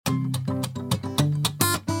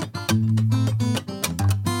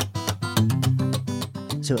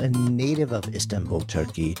So a native of Istanbul,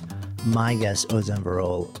 Turkey, my guest, Ozan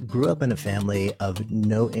Varol, grew up in a family of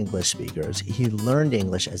no English speakers. He learned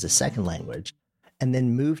English as a second language and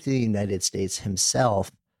then moved to the United States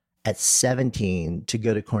himself at 17 to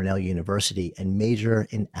go to Cornell University and major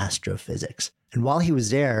in astrophysics. And while he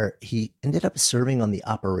was there, he ended up serving on the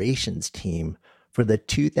operations team for the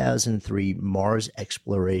 2003 Mars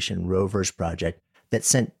Exploration Rovers project that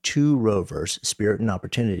sent 2 rovers, Spirit and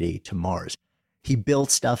Opportunity, to Mars. He built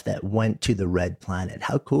stuff that went to the red planet.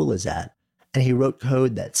 How cool is that? And he wrote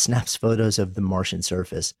code that snaps photos of the Martian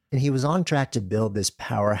surface. And he was on track to build this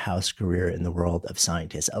powerhouse career in the world of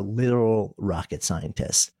scientists, a literal rocket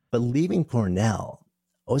scientist. But leaving Cornell,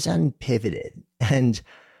 Ozan pivoted and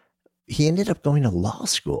he ended up going to law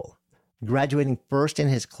school, graduating first in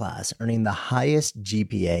his class, earning the highest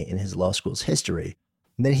GPA in his law school's history.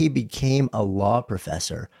 And then he became a law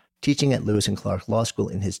professor, teaching at Lewis and Clark Law School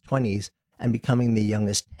in his 20s and becoming the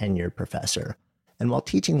youngest tenured professor. And while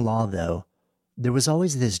teaching law, though, there was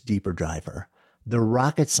always this deeper driver. The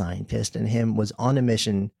rocket scientist in him was on a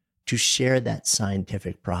mission to share that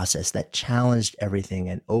scientific process that challenged everything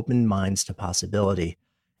and opened minds to possibility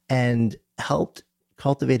and helped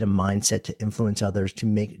cultivate a mindset to influence others to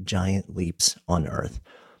make giant leaps on Earth.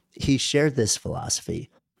 He shared this philosophy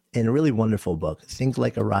in a really wonderful book, Think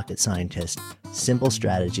Like a Rocket Scientist, Simple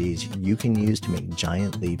Strategies You Can Use to Make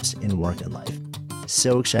Giant Leaps in Work and Life.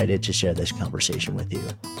 So excited to share this conversation with you.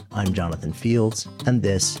 I'm Jonathan Fields, and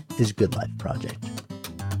this is Good Life Project.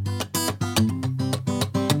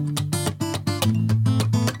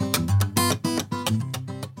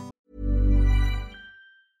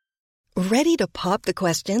 Ready to pop the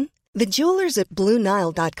question? The jewelers at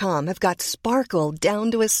BlueNile.com have got sparkle down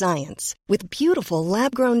to a science with beautiful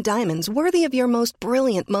lab-grown diamonds worthy of your most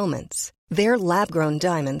brilliant moments. Their lab-grown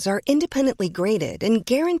diamonds are independently graded and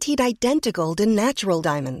guaranteed identical to natural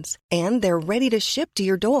diamonds, and they're ready to ship to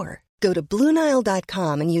your door. Go to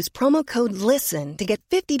BlueNile.com and use promo code LISTEN to get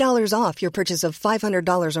 $50 off your purchase of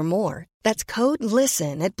 $500 or more. That's code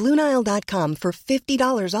LISTEN at BlueNile.com for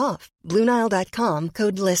 $50 off. BlueNile.com,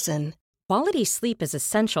 code LISTEN. Quality sleep is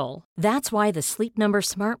essential. That's why the Sleep Number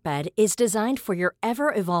Smart Bed is designed for your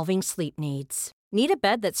ever-evolving sleep needs. Need a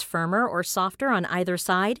bed that's firmer or softer on either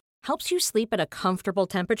side? Helps you sleep at a comfortable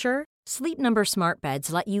temperature? Sleep Number Smart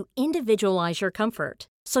Beds let you individualize your comfort,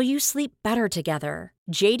 so you sleep better together.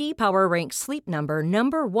 J.D. Power ranks Sleep Number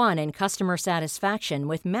number 1 in customer satisfaction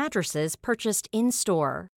with mattresses purchased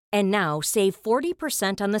in-store. And now save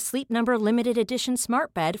 40% on the Sleep Number Limited Edition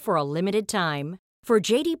Smart Bed for a limited time. For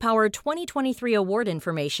J.D. Power 2023 award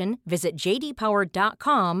information, visit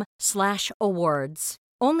jdpower.com/awards.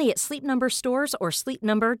 Only at Sleep Number stores or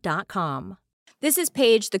sleepnumber.com. This is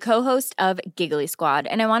Paige, the co-host of Giggly Squad,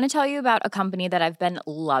 and I want to tell you about a company that I've been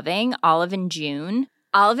loving, Olive & June.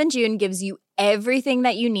 Olive & June gives you everything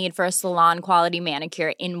that you need for a salon-quality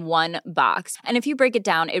manicure in one box. And if you break it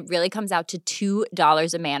down, it really comes out to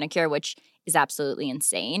 $2 a manicure, which is absolutely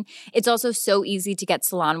insane. It's also so easy to get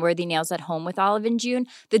salon-worthy nails at home with Olive & June.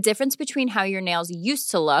 The difference between how your nails used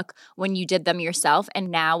to look when you did them yourself and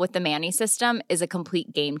now with the Mani system is a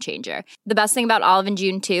complete game changer. The best thing about Olive &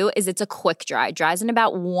 June, too, is it's a quick dry. Dries in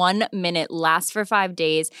about 1 minute, lasts for 5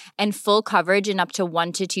 days, and full coverage in up to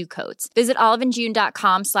 1 to 2 coats. Visit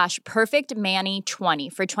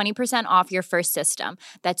oliveandjune.com/perfectmani20 for 20% off your first system.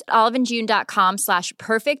 That's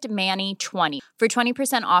oliveandjune.com/perfectmani20 for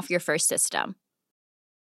 20% off your first system.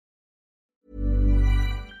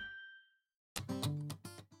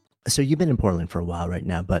 So you've been in Portland for a while right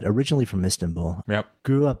now, but originally from Istanbul. Yep.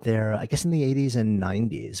 Grew up there, I guess in the 80s and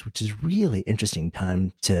 90s, which is really interesting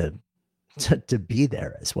time to be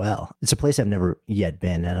there as well. It's a place I've never yet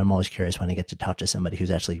been, and I'm always curious when I get to talk to somebody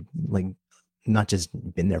who's actually like not just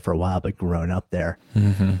been there for a while, but grown up there.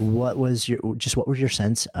 Mm-hmm. What was your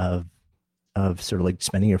sense of sort of like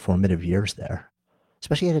spending your formative years there?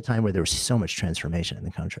 Especially at a time where there was so much transformation in the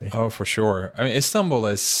country. Oh, for sure. I mean, Istanbul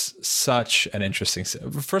is such an interesting city.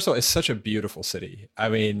 First of all, it's such a beautiful city. I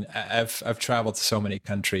mean, I've traveled to so many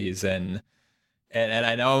countries and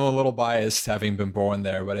I know I'm a little biased having been born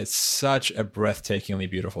there, but it's such a breathtakingly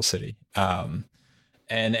beautiful city. And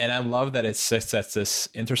I love that it sits at this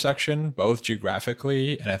intersection, both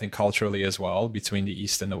geographically and I think culturally as well, between the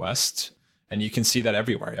East and the West. And you can see that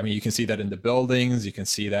everywhere. I mean, you can see that in the buildings, you can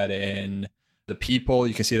see that in the people,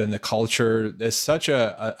 you can see that in the culture. There's such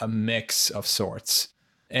a mix of sorts.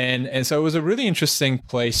 And so it was a really interesting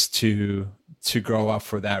place to grow up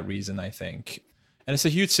for that reason, I think. And it's a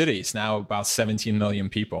huge city. It's now about 17 million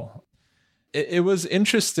people. It was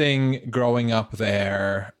interesting growing up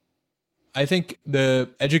there. I think the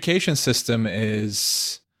education system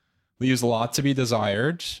is leaves a lot to be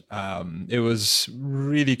desired. It was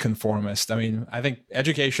really conformist. I mean, I think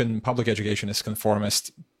public education is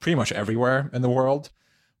conformist pretty much everywhere in the world,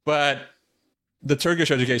 but the Turkish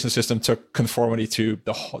education system took conformity to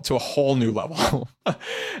a whole new level.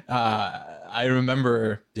 I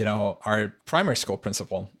remember, our primary school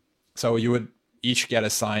principal. So you would each get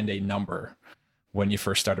assigned a number when you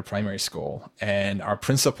first started primary school, and our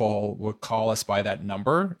principal would call us by that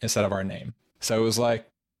number instead of our name. So it was like,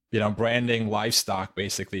 branding livestock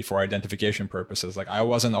basically for identification purposes. Like I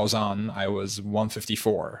wasn't Ozan, I was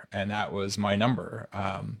 154, and that was my number.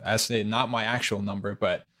 As not my actual number,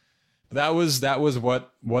 but that was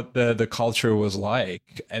what the culture was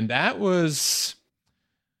like, and that was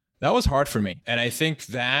hard for me. And I think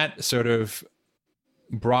that sort of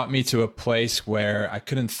brought me to a place where I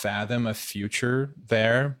couldn't fathom a future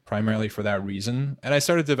there, primarily for that reason. And I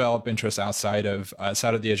started to develop interests outside of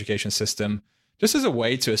the education system, just as a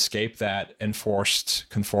way to escape that enforced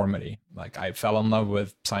conformity. Like I fell in love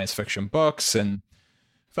with science fiction books and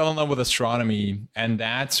fell in love with astronomy, and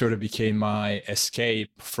that sort of became my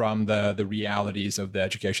escape from the realities of the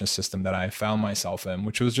education system that I found myself in,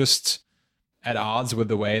 which was just at odds with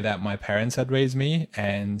the way that my parents had raised me,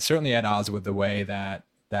 and certainly at odds with the way that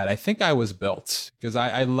I think I was built, because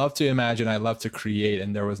I love to imagine, I love to create,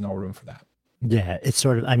 and there was no room for that. Yeah, it's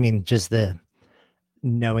sort of, I mean, just the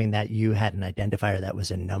knowing that you had an identifier that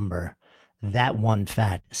was a number, that one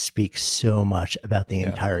fact speaks so much about the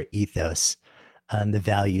entire ethos and the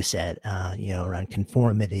value set, around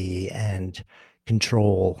conformity and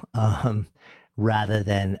control, rather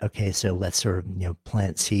than, okay, so let's sort of,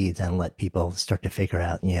 plant seeds and let people start to figure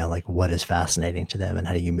out, like what is fascinating to them and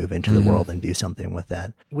how do you move into the world and do something with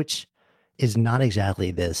that, which is not exactly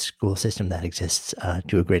the school system that exists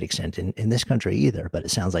to a great extent in this country either. But it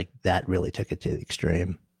sounds like that really took it to the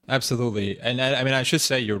extreme. Absolutely. And I mean, I should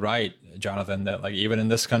say you're right, Jonathan, that like even in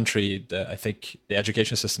this country, I think the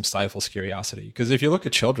education system stifles curiosity. Because if you look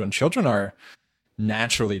at children are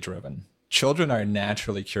naturally driven. Children are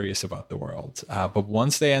naturally curious about the world. But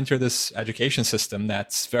once they enter this education system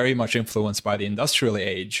that's very much influenced by the industrial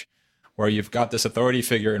age, where you've got this authority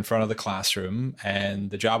figure in front of the classroom,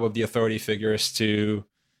 and the job of the authority figure is to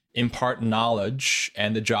impart knowledge,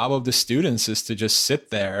 and the job of the students is to just sit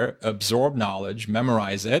there, absorb knowledge,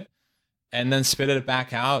 memorize it, and then spit it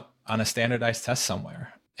back out on a standardized test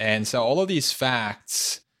somewhere. And so all of these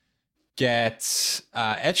facts get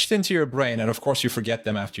etched into your brain, and of course you forget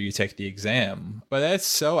them after you take the exam, but that's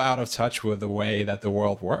so out of touch with the way that the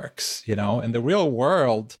world works. In the real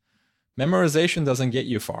world, memorization doesn't get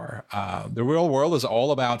you far. The real world is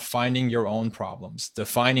all about finding your own problems,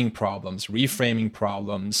 defining problems, reframing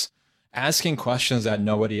problems, asking questions that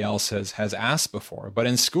nobody else has asked before. But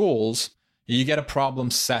in schools, you get a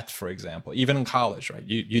problem set, for example, even in college, right?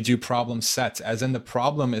 You do problem sets, as in the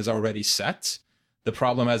problem is already set. The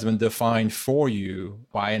problem has been defined for you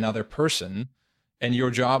by another person, and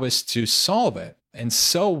your job is to solve it. And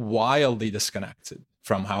so wildly disconnected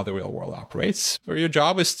from how the real world operates, where your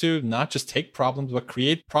job is to not just take problems, but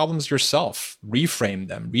create problems yourself, reframe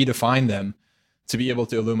them, redefine them to be able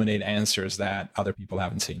to illuminate answers that other people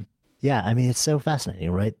haven't seen. Yeah, I mean, it's so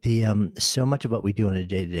fascinating, right? The so much of what we do on a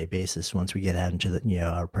day-to-day basis, once we get out into the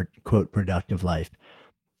our quote productive life,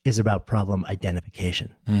 is about problem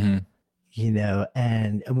identification. And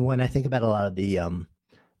when I think about a lot of the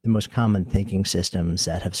most common thinking systems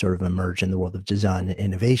that have sort of emerged in the world of design and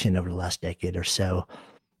innovation over the last decade or so,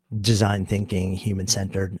 design thinking,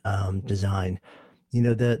 human-centered design,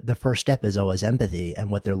 the first step is always empathy. And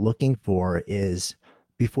what they're looking for is,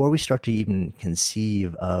 before we start to even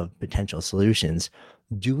conceive of potential solutions,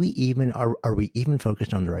 are we even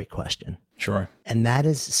focused on the right question? Sure. And that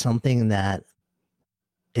is something that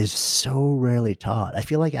is so rarely taught. I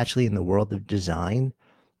feel like actually in the world of design,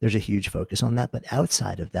 there's a huge focus on that. But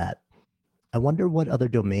outside of that, I wonder what other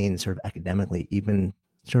domains sort of academically even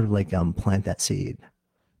sort of like plant that seed.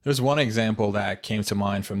 There's one example that came to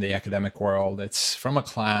mind from the academic world. It's from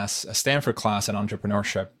a Stanford class in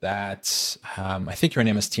entrepreneurship that I think her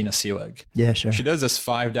name is Tina Seelig. Yeah, sure. She does this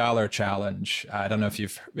 $5 challenge. I don't know if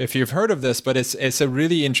you've heard of this, but it's a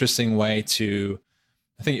really interesting way to,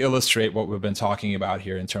 I think, illustrate what we've been talking about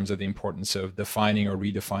here in terms of the importance of defining or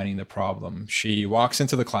redefining the problem. She walks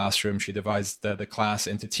into the classroom, she divides the class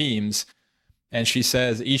into teams, and she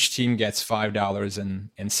says each team gets $5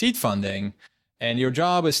 in seed funding, and your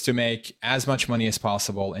job is to make as much money as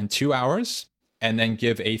possible in 2 hours and then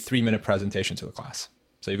give a 3-minute presentation to the class.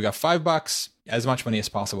 So you've got $5, as much money as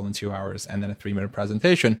possible in 2 hours, and then a 3-minute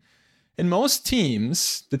presentation. In most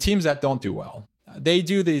teams, the teams that don't do well, they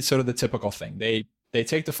do the sort of the typical thing. They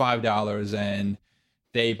take the $5 and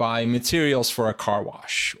they buy materials for a car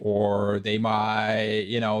wash, or they buy,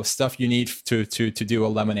 stuff you need to do a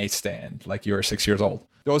lemonade stand like you're 6 years old.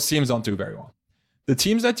 Those teams don't do very well. The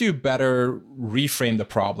teams that do better reframe the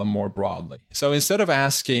problem more broadly. So instead of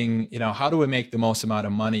asking, how do we make the most amount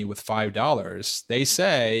of money with $5? They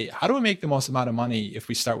say, how do we make the most amount of money if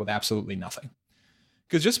we start with absolutely nothing?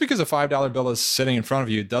 Because just because a $5 bill is sitting in front of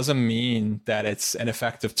you doesn't mean that it's an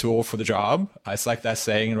effective tool for the job. It's like that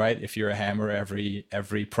saying, right? If you're a hammer,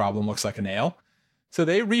 every problem looks like a nail. So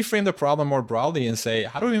they reframe the problem more broadly and say,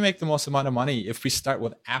 how do we make the most amount of money if we start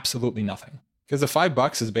with absolutely nothing? Because the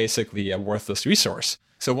 $5 is basically a worthless resource.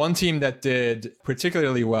 So one team that did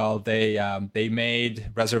particularly well, they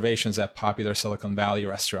made reservations at popular Silicon Valley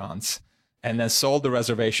restaurants and then sold the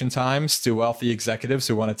reservation times to wealthy executives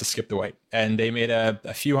who wanted to skip the wait. And they made a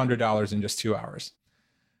few $100s in just 2 hours.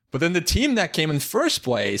 But then the team that came in first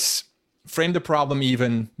place framed the problem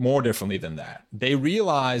even more differently than that. They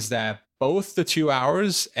realized that both the 2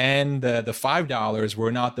 hours and the $5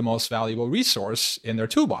 were not the most valuable resource in their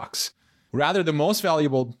toolbox. Rather, the most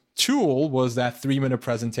valuable tool was that 3-minute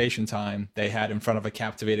presentation time they had in front of a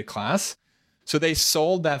captivated class. So they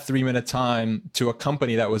sold that 3-minute time to a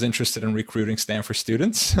company that was interested in recruiting Stanford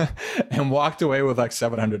students and walked away with like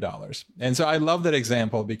 $700. And so I love that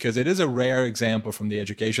example because it is a rare example from the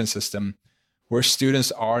education system where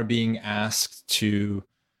students are being asked to,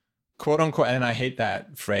 quote unquote, and I hate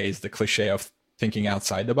that phrase, the cliche of thinking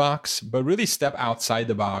outside the box, but really step outside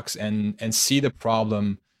the box and see the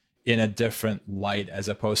problem in a different light as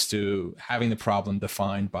opposed to having the problem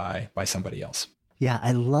defined by somebody else. Yeah,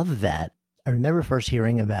 I love that. I remember first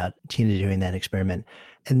hearing about Tina doing that experiment.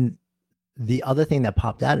 And the other thing that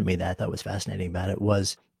popped out at me that I thought was fascinating about it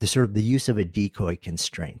was the use of a decoy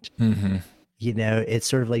constraint. Mm-hmm. It's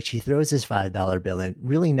sort of like she throws this $5 bill in,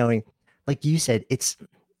 really knowing, like you said, it's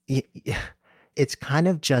kind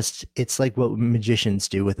of just, it's like what magicians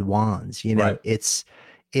do with wands, Right.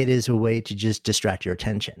 It is a way to just distract your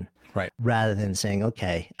attention. Right. Rather than saying,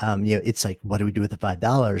 okay, it's like, what do we do with the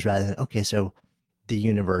 $5? Rather than, okay, so the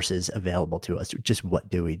universe is available to us. Just what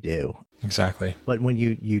do we do? Exactly. But when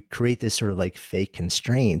you create this sort of like fake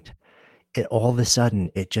constraint, it all of a sudden,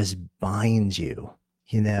 it just binds you,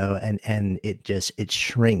 and it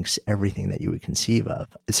shrinks everything that you would conceive of.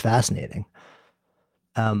 It's fascinating.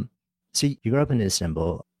 So you grew up in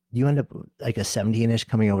Istanbul. You end up like a 17-ish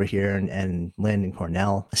coming over here and land in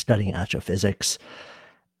Cornell studying astrophysics.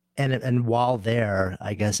 And while there,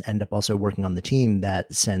 I guess, end up also working on the team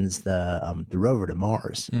that sends the rover to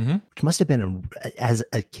Mars, Mm-hmm. which must have been, as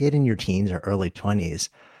a kid in your teens or early 20s,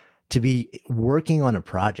 to be working on a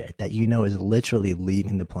project that is literally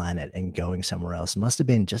leaving the planet and going somewhere else must have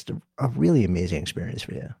been just a really amazing experience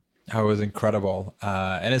for you. It was incredible.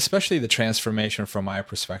 And especially the transformation from my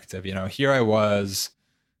perspective. Here I was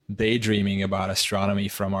daydreaming about astronomy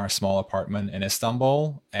from our small apartment in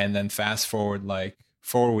Istanbul. And then fast forward like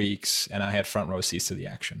 4 weeks and I had front row seats to the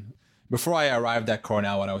action. Before I arrived at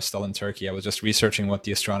Cornell when I was still in Turkey, I was just researching what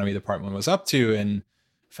the astronomy department was up to and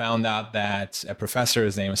found out that a professor,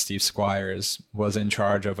 his name was Steve Squires, was in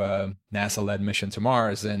charge of a NASA-led mission to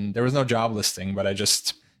Mars. And there was no job listing, but I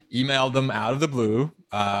just emailed him out of the blue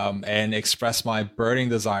and expressed my burning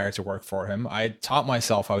desire to work for him. I taught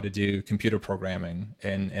myself how to do computer programming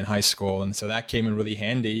in high school. And so that came in really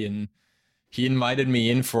handy. And he invited me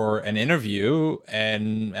in for an interview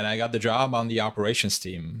and I got the job on the operations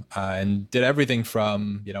team and did everything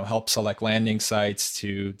from, help select landing sites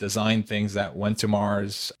to design things that went to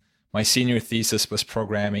Mars. My senior thesis was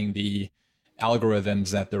programming the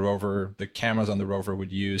algorithms that the cameras on the rover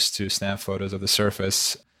would use to snap photos of the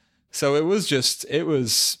surface. So to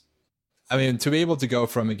be able to go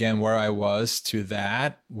from, again, where I was to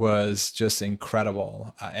that was just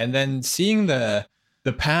incredible. And then seeing the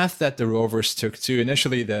path that the rovers took to,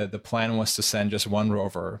 initially the plan was to send just one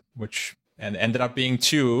rover, and ended up being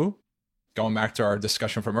 2. Going back to our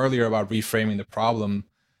discussion from earlier about reframing the problem,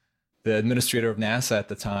 the administrator of NASA at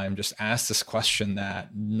the time just asked this question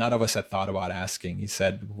that none of us had thought about asking. He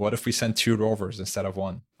said, what if we send 2 rovers instead of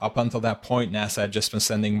 1? Up until that point, NASA had just been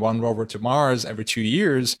sending 1 rover to Mars every 2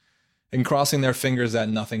 years and crossing their fingers that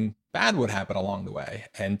nothing bad would happen along the way.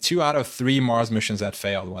 And 2 out of 3 Mars missions had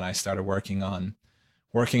failed when I started working on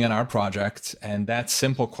our project. And that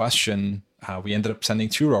simple question, we ended up sending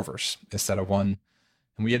 2 rovers instead of 1.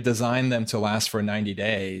 And we had designed them to last for 90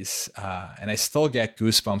 days. And I still get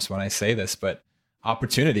goosebumps when I say this, but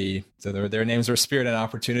Opportunity, so their names were Spirit and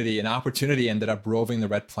Opportunity. And Opportunity ended up roving the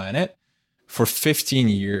red planet for 15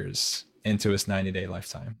 years into its 90-day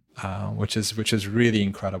lifetime, which is really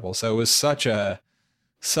incredible. So it was such a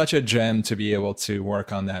gem to be able to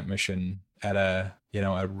work on that mission at a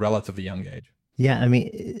relatively young age. Yeah, I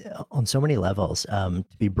mean, on so many levels, to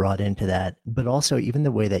be brought into that, but also even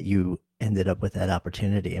the way that you ended up with that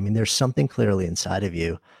opportunity. I mean, there's something clearly inside of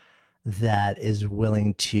you that is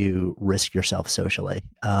willing to risk yourself socially,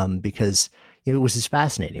 because it was just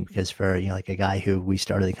fascinating. Because for like a guy who we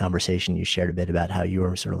started the conversation, you shared a bit about how you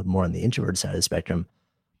were sort of more on the introvert side of the spectrum,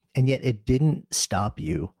 and yet it didn't stop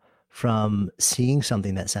you from seeing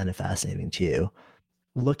something that sounded fascinating to you,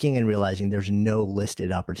 looking and realizing there's no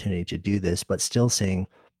listed opportunity to do this, but still saying,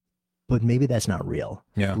 but maybe that's not real.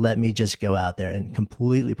 Yeah. Let me just go out there and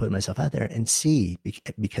completely put myself out there and see,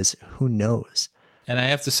 because who knows? And I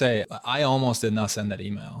have to say, I almost did not send that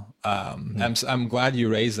email. I'm glad you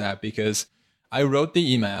raised that, because I wrote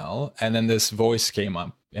the email and then this voice came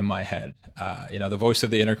up in my head, the voice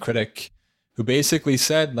of the inner critic, who basically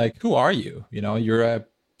said, like, who are you? You're a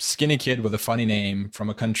skinny kid with a funny name from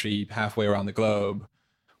a country halfway around the globe.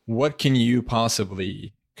 What can you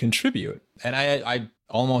possibly contribute? And I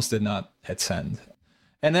almost did not hit send.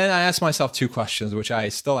 And then I asked myself two questions, which I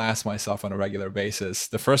still ask myself on a regular basis.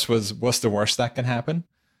 The first was, what's the worst that can happen?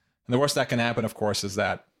 And the worst that can happen, of course, is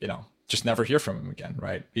that, just never hear from him again,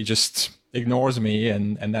 right? He just ignores me,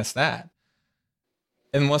 and that's that.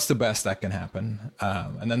 And what's the best that can happen?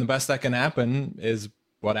 And then the best that can happen is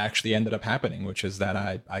what actually ended up happening, which is that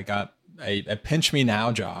I got a pinch me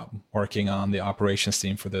now job working on the operations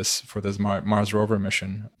team for this Mars rover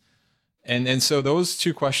mission. And so those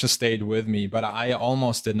two questions stayed with me, but I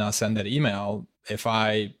almost did not send that email. If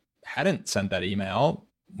I hadn't sent that email,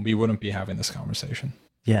 we wouldn't be having this conversation.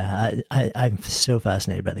 Yeah, I'm so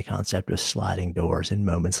fascinated by the concept of sliding doors in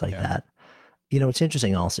moments like that. What's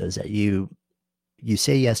interesting also is that you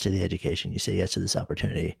say yes to the education, you say yes to this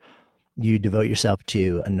opportunity, you devote yourself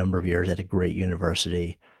to a number of years at a great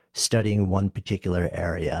university, studying one particular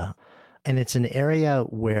area. And it's an area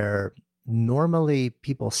where normally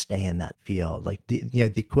people stay in that field. Like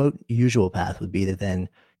the quote usual path would be to then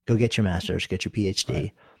go get your master's, get your PhD,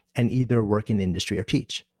 right, and either work in industry or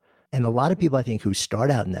teach. And a lot of people, I think, who start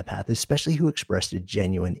out in that path, especially who expressed a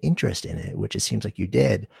genuine interest in it, which it seems like you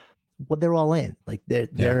did, well, they're all in. Like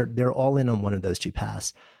they're all in on one of those two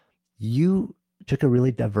paths. You took a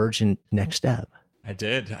really divergent next step. I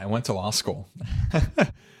did. I went to law school.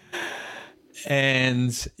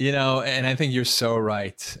 And, and I think you're so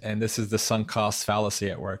right. And this is the sunk cost fallacy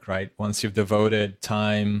at work, right? Once you've devoted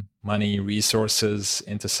time, money, resources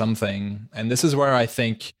into something, and this is where I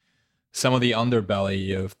think some of the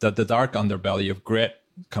underbelly of the dark underbelly of grit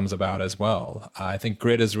comes about as well. I think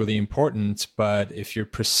grit is really important, but if you're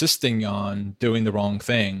persisting on doing the wrong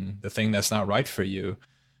thing, the thing that's not right for you,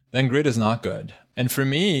 then grit is not good. And for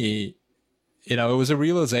me, it was a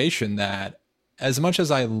realization that as much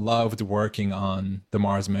as I loved working on the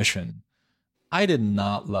Mars mission, I did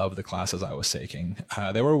not love the classes I was taking.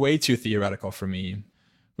 They were way too theoretical for me,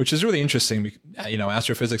 which is really interesting.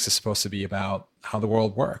 Astrophysics is supposed to be about how the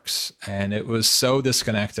world works. And it was so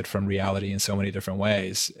disconnected from reality in so many different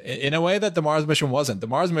ways, in a way that the Mars mission wasn't. The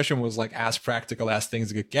Mars mission was like as practical as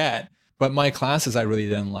things could get, but my classes I really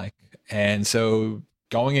didn't like. And so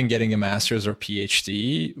going and getting a master's or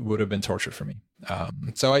PhD would have been torture for me.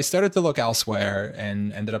 So I started to look elsewhere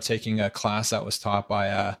and ended up taking a class that was taught by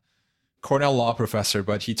a Cornell law professor,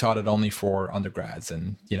 but he taught it only for undergrads.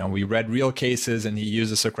 And, we read real cases and he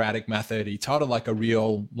used the Socratic method. He taught it like a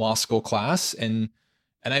real law school class. And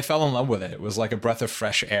I fell in love with it. It was like a breath of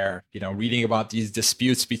fresh air, reading about these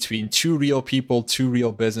disputes between two real people, two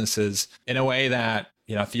real businesses in a way that,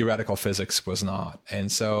 theoretical physics was not.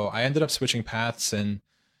 And so I ended up switching paths and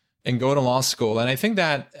go to law school. And I think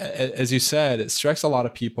that, as you said, it strikes a lot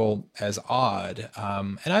of people as odd.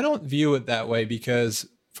 And I don't view it that way because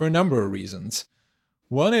for a number of reasons.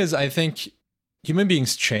 One is I think human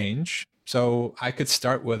beings change. So I could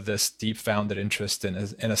start with this deep founded interest in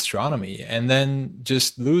astronomy and then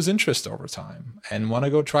just lose interest over time and want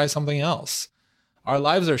to go try something else. Our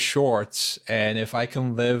lives are short. And if I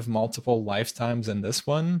can live multiple lifetimes in this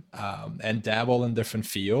one and dabble in different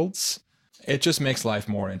fields, it just makes life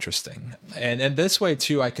more interesting. And in this way,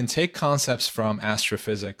 too, I can take concepts from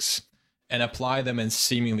astrophysics and apply them in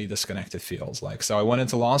seemingly disconnected fields. So I went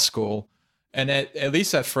into law school, and at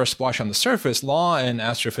least at first blush on the surface, law and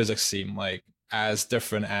astrophysics seem like as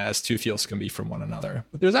different as two fields can be from one another.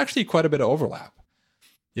 But there's actually quite a bit of overlap.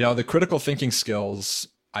 The critical thinking skills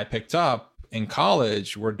I picked up in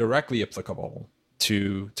college were directly applicable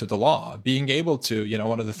to the law. Being able to,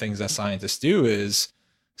 one of the things that scientists do is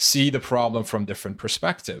see the problem from different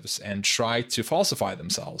perspectives and try to falsify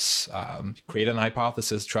themselves, create an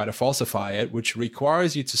hypothesis, try to falsify it, which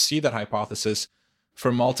requires you to see that hypothesis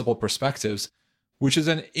from multiple perspectives, which is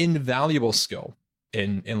an invaluable skill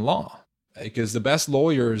in law, because the best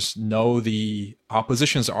lawyers know the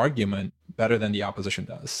opposition's argument better than the opposition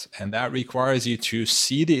does. And that requires you to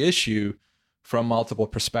see the issue from multiple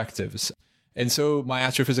perspectives. And so my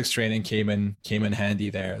astrophysics training came in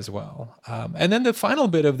handy there as well. And then the final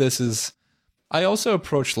bit of this is I also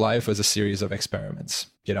approach life as a series of experiments.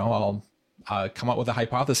 I'll come up with a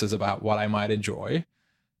hypothesis about what I might enjoy,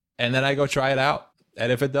 and then I go try it out.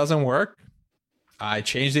 And if it doesn't work, I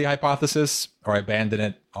change the hypothesis or I abandon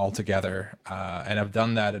it altogether. And I've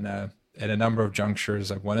done that in a number of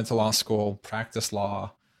junctures. I went into law school, practiced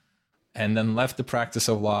law, and then left the practice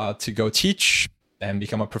of law to go teach and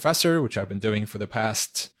become a professor, which I've been doing for the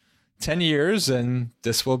past 10 years. And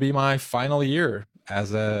this will be my final year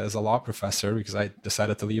as a law professor, because I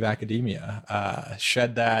decided to leave academia,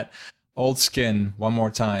 shed that old skin one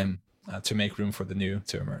more time to make room for the new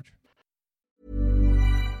to emerge.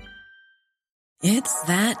 It's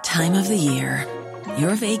that time of the year.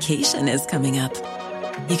 Your vacation is coming up.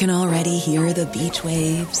 You can already hear the beach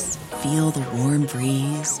waves, feel the warm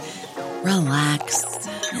breeze, relax,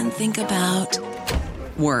 and think about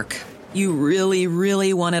work. You really,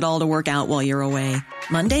 really want it all to work out while you're away.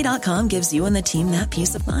 Monday.com gives you and the team that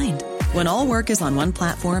peace of mind. When all work is on one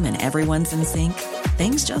platform and everyone's in sync,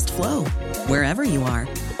 things just flow. Wherever you are,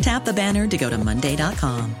 tap the banner to go to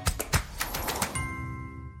Monday.com.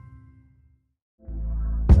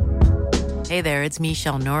 Hey there, it's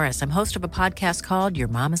Michelle Norris. I'm host of a podcast called Your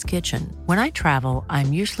Mama's Kitchen. When I travel,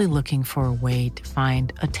 I'm usually looking for a way to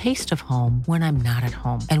find a taste of home when I'm not at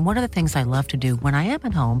home. And one of the things I love to do when I am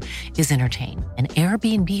at home is entertain. And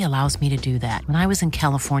Airbnb allows me to do that. When I was in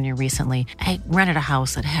California recently, I rented a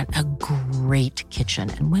house that had a great kitchen.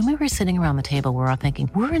 And when we were sitting around the table, we're all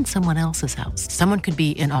thinking, we're in someone else's house. Someone could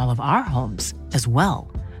be in all of our homes as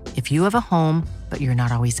well. If you have a home, but you're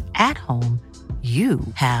not always at home, you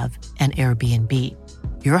have an Airbnb.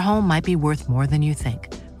 Your home might be worth more than you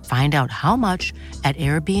think. Find out how much at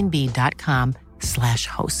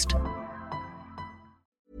airbnb.com/host.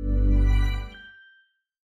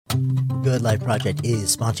 Good Life Project is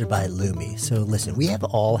sponsored by Lumi. So listen, we have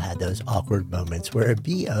all had those awkward moments where a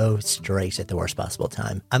BO strikes at the worst possible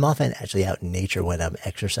time. I'm often actually out in nature when I'm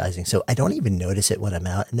exercising, so I don't even notice it when I'm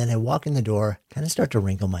out. And then I walk in the door, kind of start to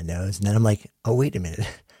wrinkle my nose, and then I'm like, oh, wait a minute.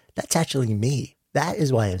 That's actually me. That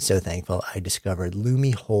is why I'm so thankful I discovered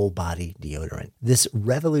Lumi Whole Body Deodorant. This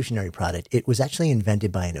revolutionary product, it was actually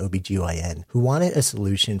invented by an OBGYN who wanted a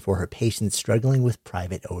solution for her patients struggling with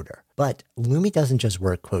private odor. But Lumi doesn't just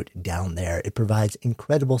work, quote, down there. It provides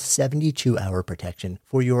incredible 72-hour protection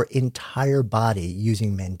for your entire body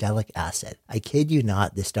using mandelic acid. I kid you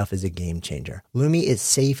not, this stuff is a game changer. Lumi is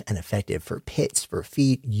safe and effective for pits, for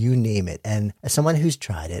feet, you name it. And as someone who's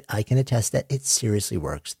tried it, I can attest that it seriously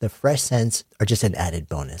works. The fresh scents are just an added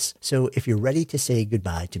bonus. So if you're ready to say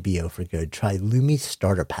goodbye to BO for good, try Lumi's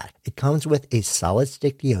Starter Pack. It comes with a solid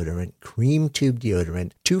stick deodorant, cream tube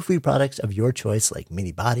deodorant, 2 free products of your choice like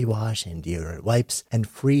mini body wash and deodorant wipes, and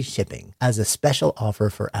free shipping. As a special offer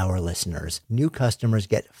for our listeners, new customers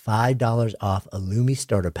get $5 off a Lumi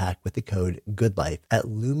Starter Pack with the code GOODLIFE at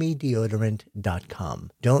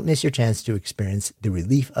lumideodorant.com. Don't miss your chance to experience the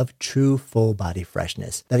relief of true full body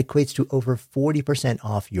freshness that equates to over 40%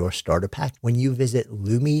 off your starter pack when you visit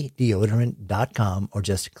lumideodorant.com or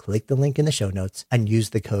just click the link in the show notes and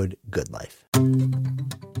use the code GOODLIFE.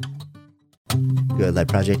 Good Life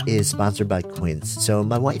Project is sponsored by Quince. So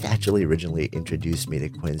my wife actually originally introduced me to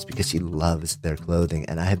Quince because she loves their clothing,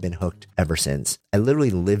 and I have been hooked ever since. I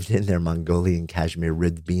literally lived in their Mongolian cashmere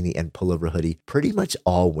ribbed beanie and pullover hoodie pretty much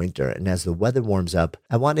all winter, and as the weather warms up,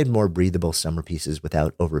 I wanted more breathable summer pieces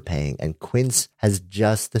without overpaying, and Quince has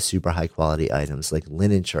just the super high quality items like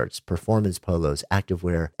linen shirts, performance polos,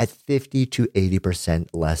 activewear at 50 to 80%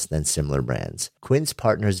 less than similar brands. Quince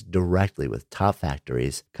partners directly with top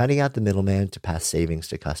factories, cutting out the middleman to pass savings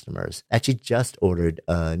to customers. Actually just ordered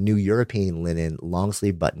a new European linen long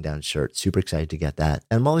sleeve button down shirt. Super excited to get that.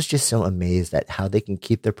 And I'm always just so amazed at how they can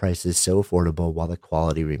keep their prices so affordable while the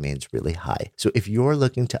quality remains really high. So if you're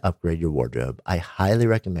looking to upgrade your wardrobe, I highly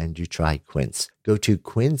recommend you try Quince. Go to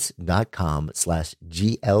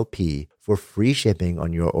quince.com/GLP for free shipping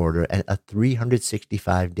on your order and a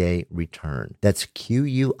 365-day return. That's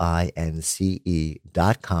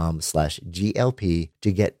QUINCE.com/GLP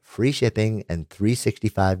to get free shipping and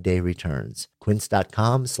 365-day returns.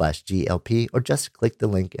 Quince.com/GLP or just click the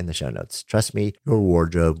link in the show notes. Trust me, your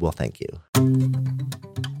wardrobe will thank you.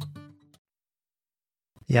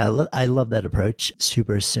 Yeah, I love that approach.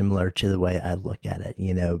 Super similar to the way I look at it.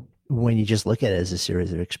 You know, when you just look at it as a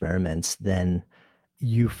series of experiments, then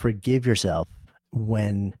you forgive yourself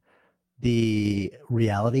when the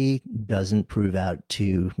reality doesn't prove out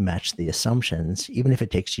to match the assumptions, even if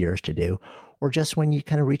it takes years to do, or just when you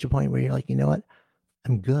kind of reach a point where you're like, you know what,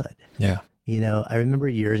 I'm good. Yeah. I remember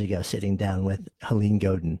years ago sitting down with Helene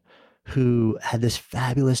Godin, who had this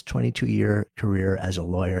fabulous 22-year career as a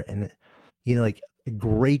lawyer and, like a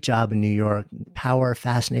great job in New York, power,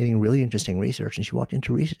 fascinating, really interesting research. And she walked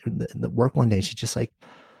into the work one day and she's just like,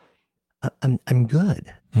 I'm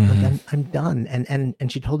good. Mm-hmm. Like I'm done.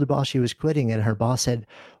 And she told the boss she was quitting, and her boss said,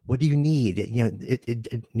 what do you need?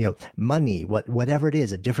 Money, whatever it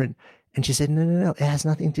is, a different. And she said, no, it has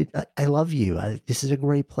nothing to, I love you. This is a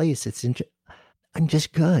great place. I'm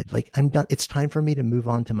just good. Like I'm done. It's time for me to move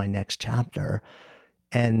on to my next chapter.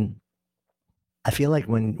 And I feel like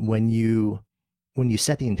when you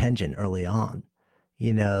set the intention early on,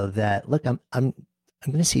 that look, I'm going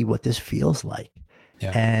to see what this feels like.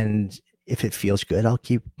 Yeah. And if it feels good, I'll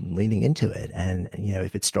keep leaning into it. And,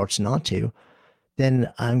 if it starts not to,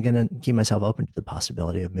 then I'm going to keep myself open to the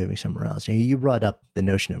possibility of moving somewhere else. You brought up the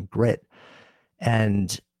notion of grit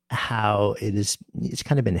and how it's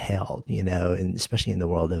kind of been hailed, and especially in the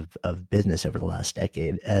world of business over the last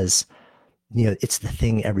decade as, it's the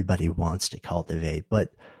thing everybody wants to cultivate.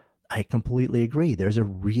 But I completely agree. There's a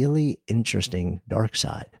really interesting dark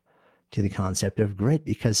side to the concept of grit,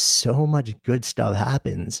 because so much good stuff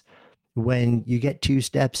happens when you get 2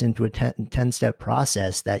 steps into a 10-step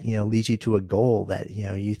process that, leads you to a goal that,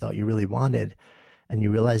 you thought you really wanted. And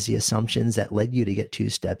you realize the assumptions that led you to get 2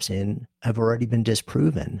 steps in have already been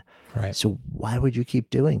disproven. Right. So why would you keep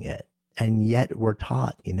doing it? And yet we're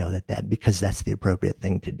taught, that because that's the appropriate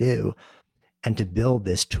thing to do and to build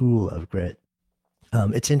this tool of grit.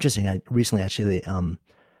 It's interesting. I recently actually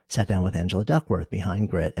sat down with Angela Duckworth behind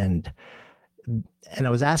Grit, and I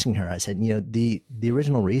was asking her, I said, the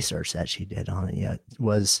original research that she did on it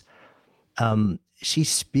was, she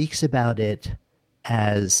speaks about it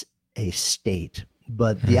as a state,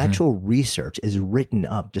 but the actual research is written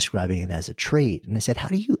up describing it as a trait. And I said,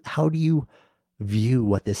 how do you view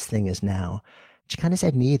what this thing is now? She kind of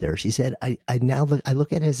said neither. She said, I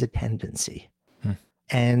look at it as a tendency.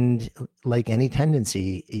 And like any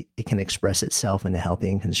tendency, it can express itself in a healthy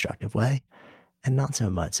and constructive way, and not so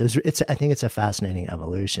much. So I think it's a fascinating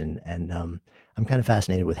evolution, and I'm kind of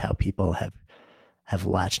fascinated with how people have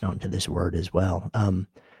latched onto this word as well.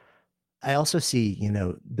 I also see,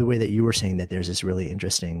 the way that you were saying that there's this really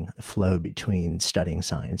interesting flow between studying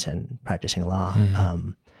science and practicing law.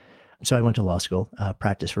 So I went to law school,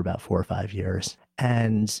 practiced for about 4 or 5 years,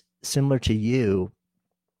 and similar to you,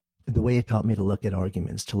 the way it taught me to look at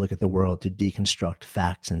arguments, to look at the world, to deconstruct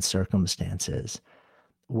facts and circumstances.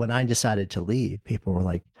 When I decided to leave, people were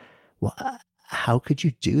like, well, how could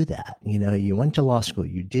you do that? You went to law school,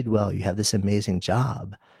 you did well, you have this amazing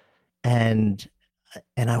job. And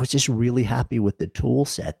I was just really happy with the tool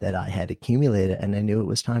set that I had accumulated, and I knew it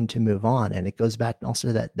was time to move on. And it goes back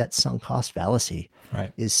also that sunk cost fallacy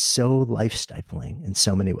is so life stifling in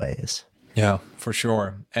so many ways. Yeah, for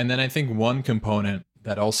sure. And then I think one component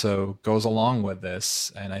that also goes along with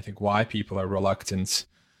this, and I think why people are reluctant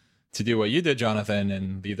to do what you did, Jonathan,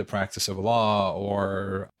 and leave the practice of law,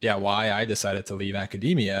 or why I decided to leave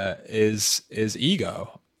academia is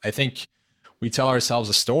ego. I think we tell ourselves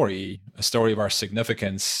a story of our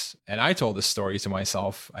significance. And I told this story to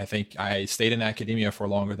myself. I think I stayed in academia for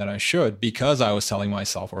longer than I should because I was telling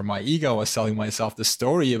myself, or my ego was telling myself, the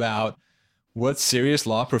story about what serious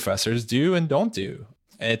law professors do and don't do.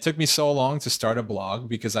 And it took me so long to start a blog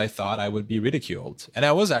because I thought I would be ridiculed. And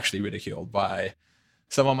I was actually ridiculed by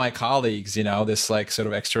some of my colleagues, this like sort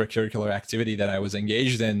of extracurricular activity that I was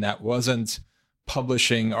engaged in that wasn't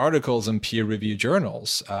publishing articles in peer-reviewed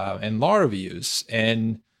journals and law reviews.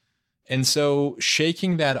 And so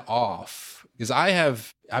shaking that off, because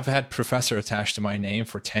I've had professor attached to my name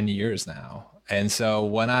for 10 years now. And so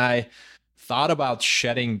when I thought about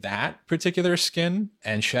shedding that particular skin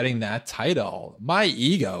and shedding that title, my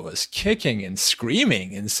ego was kicking and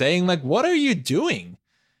screaming and saying, like, what are you doing?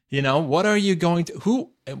 What are you going to,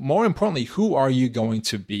 more importantly, who are you going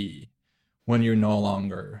to be when you're no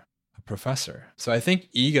longer a professor? So I think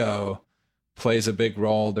ego plays a big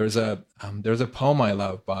role. There's a poem I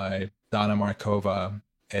love by Donna Markova.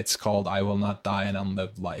 It's called "I Will Not Die an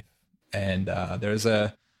Unlived Life." And there's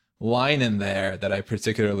a line in there that I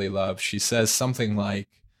particularly love. She says something like,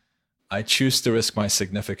 I choose to risk my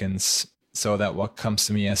significance so that what comes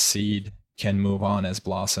to me as seed can move on as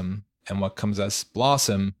blossom, and what comes as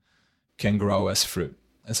blossom can grow as fruit.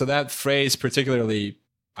 And so that phrase, particularly,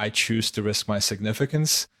 I choose to risk my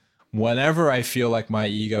significance, whenever I feel like my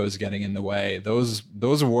ego is getting in the way, those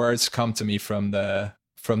words come to me from the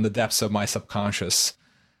depths of my subconscious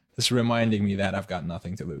just reminding me that I've got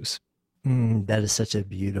nothing to lose. That is such a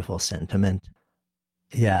beautiful sentiment.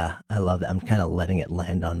 Yeah, I love that. I'm kind of letting it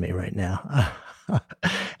land on me right now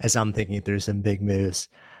as I'm thinking through some big moves.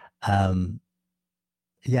 Um,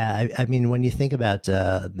 yeah, I mean, when you think about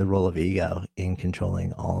the role of ego in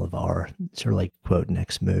controlling all of our sort of like quote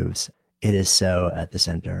next moves, it is so at the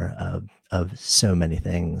center of so many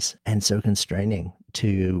things and so constraining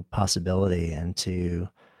to possibility and to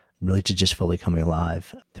really to just fully coming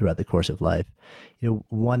alive throughout the course of life. You know,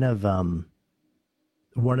 one of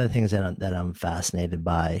the things that I'm fascinated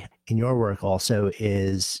by in your work also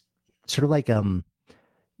is sort of like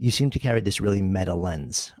you seem to carry this really meta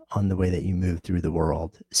lens on the way that you move through the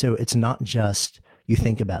world. So it's not just you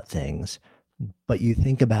think about things, but you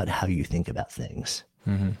think about how you think about things.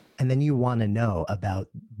 Mm-hmm. And then you want to know about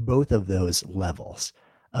both of those levels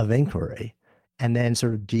of inquiry and then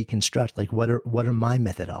sort of deconstruct, like what are my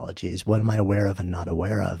methodologies? What am I aware of and not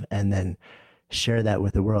aware of? And then share that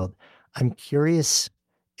with the world. I'm curious,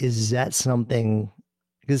 is that something,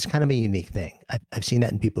 because it's kind of a unique thing. I've seen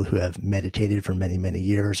that in people who have meditated for many, many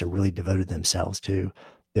years or really devoted themselves to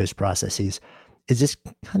those processes. Has this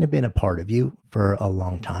kind of been a part of you for a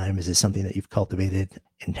long time? Is this something that you've cultivated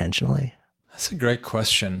intentionally? That's a great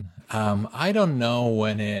question. I don't know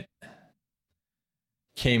when it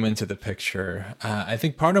came into the picture. I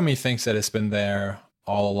think part of me thinks that it's been there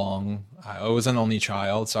all along. I was an only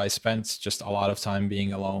child, so I spent just a lot of time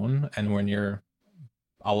being alone. And when you're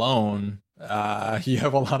alone, you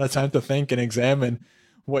have a lot of time to think and examine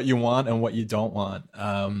what you want and what you don't want.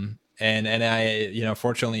 And I,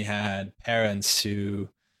 fortunately had parents who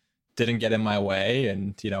didn't get in my way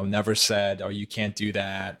and, never said, oh, you can't do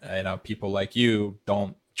that. People like you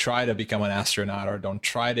don't try to become an astronaut or don't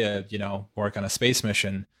try to, work on a space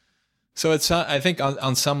mission. So it's, I think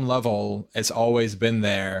on some level, it's always been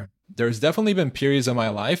there. There's definitely been periods of my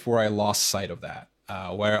life where I lost sight of that,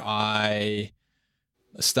 where I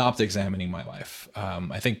stopped examining my life.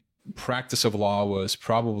 I think practice of law was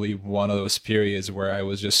probably one of those periods where I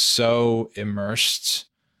was just so immersed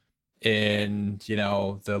in,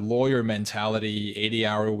 the lawyer mentality,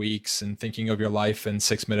 80-hour weeks and thinking of your life in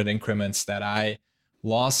 6-minute increments that I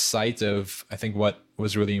lost sight of, I think, what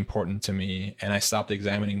was really important to me. And I stopped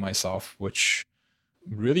examining myself, which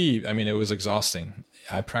really, it was exhausting.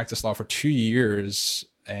 I practiced law for 2 years.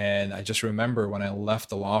 And I just remember when I left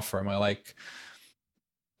the law firm, I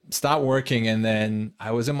stopped working. And then I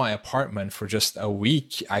was in my apartment for just a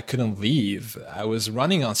week. I couldn't leave. I was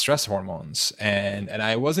running on stress hormones and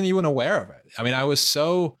I wasn't even aware of it. I was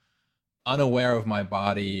so unaware of my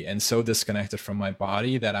body and so disconnected from my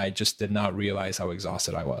body that I just did not realize how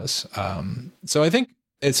exhausted I was. So I think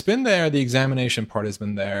it's been there. The examination part has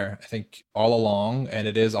been there, I think, all along, and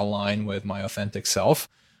it is aligned with my authentic self,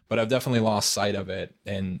 but I've definitely lost sight of it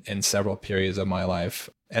in several periods of my life.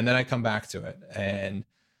 And then I come back to it, and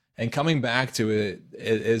coming back to it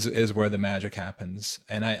is where the magic happens.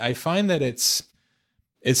 And I find that it's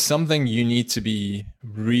something you need to be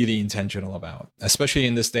really intentional about, especially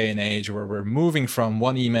in this day and age where we're moving from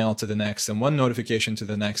one email to the next and one notification to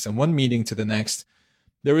the next and one meeting to the next.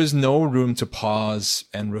 There is no room to pause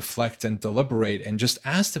and reflect and deliberate and just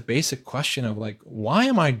ask the basic question of why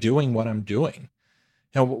am I doing what I'm doing?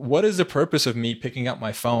 What is the purpose of me picking up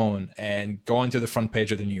my phone and going to the front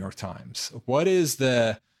page of the New York Times? What is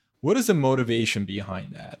the motivation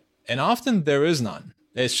behind that? And often there is none.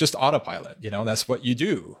 It's just autopilot. That's what you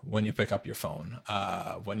do when you pick up your phone,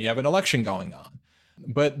 when you have an election going on.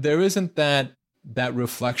 But there isn't that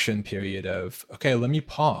reflection period of, okay, let me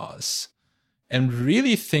pause and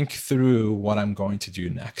really think through what I'm going to do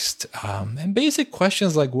next. And basic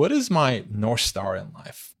questions like, what is my North Star in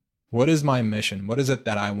life? What is my mission? What is it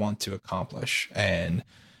that I want to accomplish? And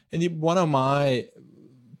one of my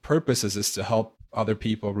purposes is to help other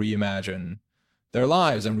people reimagine their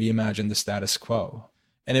lives and reimagine the status quo.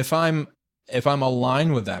 And if I'm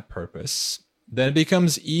aligned with that purpose, then it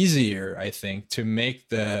becomes easier, I think, to make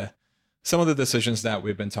some of the decisions that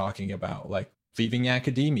we've been talking about, like leaving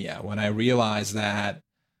academia, when I realized that,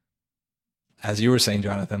 as you were saying,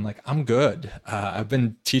 Jonathan, I'm good. I've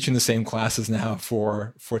been teaching the same classes now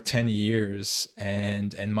for 10 years,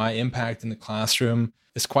 and my impact in the classroom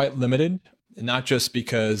is quite limited, not just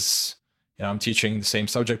because I'm teaching the same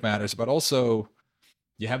subject matters, but also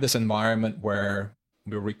you have this environment where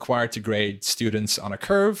we're required to grade students on a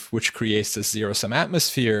curve, which creates this zero-sum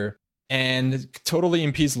atmosphere and totally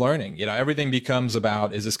impedes learning. Everything becomes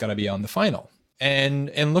about, is this going to be on the final?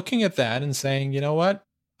 And looking at that and saying, you know what,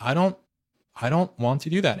 I don't want to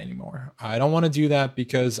do that anymore. I don't want to do that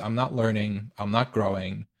because I'm not learning, I'm not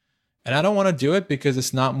growing, And I don't want to do it because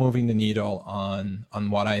it's not moving the needle on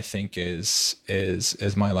what I think is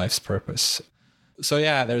my life's purpose. So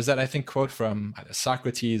yeah, there's that, I think, quote from either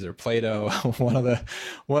Socrates or Plato, one of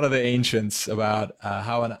the ancients, about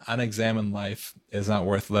how an unexamined life is not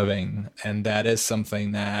worth living, and that is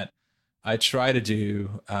something that I try to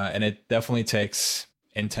do, and it definitely takes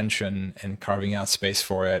intention and carving out space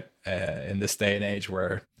for it in this day and age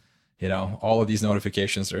where, you know, all of these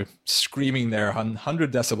notifications are screaming their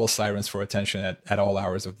 100 decibel sirens for attention at all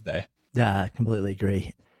hours of the day. Yeah, I completely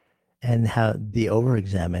agree. And how the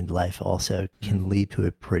over-examined life also can lead to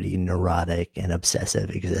a pretty neurotic and obsessive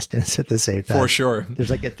existence at the same time. For sure. There's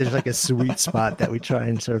like a sweet spot that we try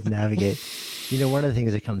and sort of navigate. You know, one of the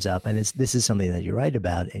things that comes up, and this is something that you write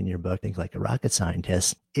about in your book, Think Like a Rocket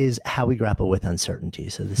Scientist, is how we grapple with uncertainty.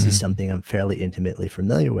 So this is something I'm fairly intimately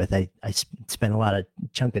familiar with. I spent a lot of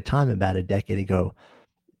chunk of time about a decade ago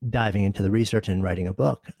diving into the research and writing a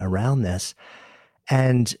book around this.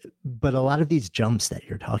 But a lot of these jumps that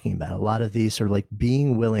you're talking about, a lot of these sort of like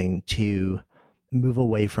being willing to move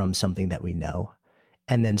away from something that we know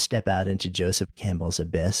and then step out into Joseph Campbell's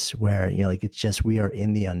abyss where, you know, like it's just, we are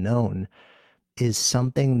in the unknown, is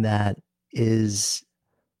something that is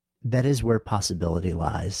where possibility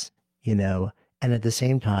lies, you know, and at the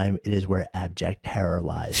same time, it is where abject terror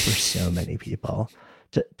lies for so many people.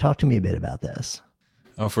 Talk to me a bit about this.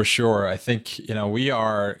 Oh, for sure. I think, you know, we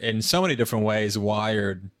are in so many different ways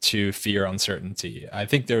wired to fear uncertainty. I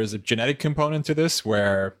think there is a genetic component to this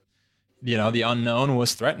where, you know, the unknown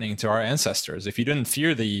was threatening to our ancestors. If you didn't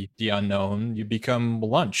fear the unknown, you become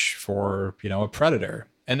lunch for, you know, a predator.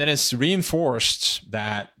 And then it's reinforced,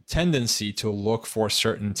 that tendency to look for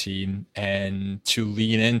certainty and to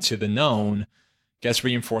lean into the known gets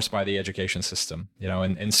reinforced by the education system. You know,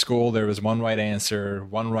 in school, there was one right answer,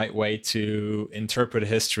 one right way to interpret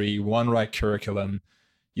history, one right curriculum.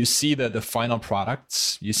 You see the final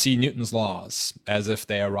products, you see Newton's laws as if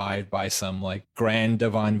they arrived by some like grand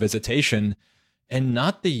divine visitation, and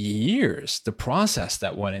not the years, the process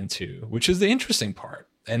that went into, which is the interesting part,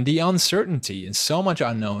 and the uncertainty, and so much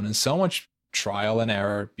unknown and so much trial and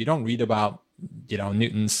error. You don't read about, you know,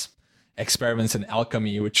 Newton's experiments in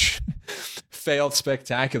alchemy, which failed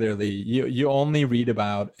spectacularly. You only read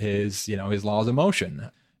about his, you know, his laws of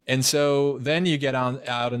motion. And so then you get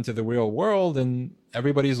out into the real world, and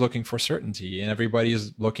everybody's looking for certainty, and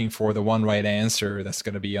everybody's looking for the one right answer that's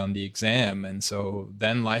going to be on the exam. And so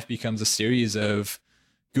then life becomes a series of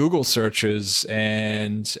Google searches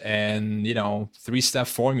and you know, 3-step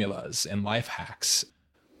formulas and life hacks.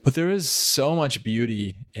 But there is so much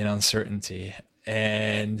beauty in uncertainty,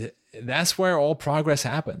 and that's where all progress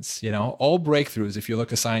happens. You know, all breakthroughs, if you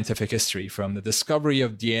look at scientific history, from the discovery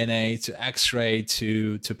of DNA to X-ray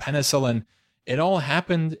to penicillin, it all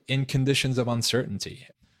happened in conditions of uncertainty.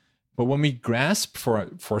 But when we grasp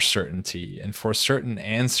for certainty and for certain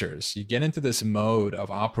answers, you get into this mode of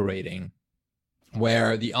operating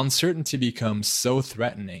where the uncertainty becomes so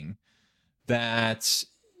threatening that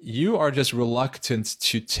you are just reluctant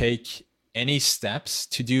to take any steps,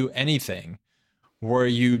 to do anything where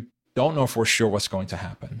you don't know for sure what's going to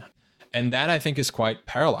happen. And that, I think, is quite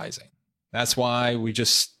paralyzing. That's why we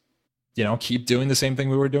just, you know, keep doing the same thing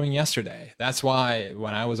we were doing yesterday. That's why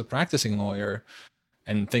when I was a practicing lawyer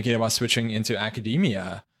and thinking about switching into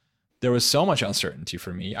academia, there was so much uncertainty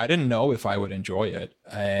for me. I didn't know if I would enjoy it.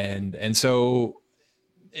 And so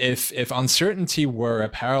if uncertainty were a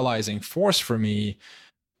paralyzing force for me,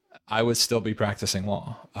 I would still be practicing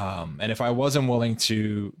law. And if I wasn't willing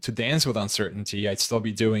to dance with uncertainty, I'd still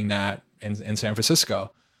be doing that in San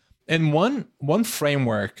Francisco. And one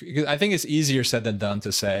framework, I think it's easier said than done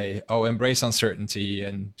to say, oh, embrace uncertainty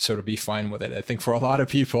and sort of be fine with it. I think for a lot of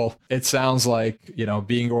people, it sounds like, you know,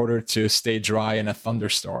 being ordered to stay dry in a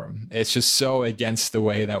thunderstorm. It's just so against the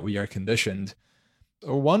way that we are conditioned.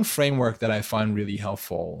 One framework that I find really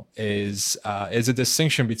helpful is a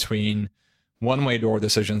distinction between one-way door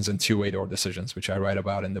decisions and two-way door decisions, which I write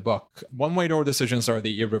about in the book. One-way door decisions are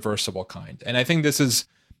the irreversible kind. And I think this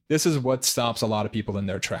is what stops a lot of people in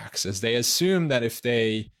their tracks, is they assume that if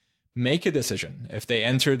they make a decision, if they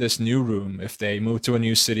enter this new room, if they move to a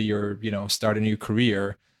new city or, you know, start a new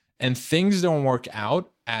career, and things don't work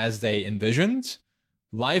out as they envisioned,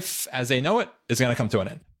 life as they know it is going to come to an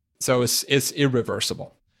end. So it's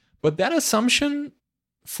irreversible. But that assumption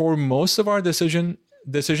for most of our decisions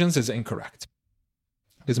is incorrect.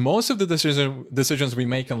 Because most of the decisions we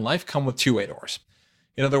make in life come with two-way doors.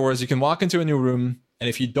 In other words, you can walk into a new room, and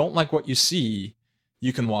if you don't like what you see,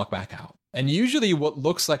 you can walk back out. And usually what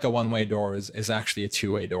looks like a one-way door is actually a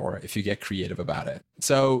two-way door if you get creative about it.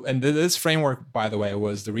 So, and this framework, by the way,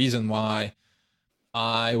 was the reason why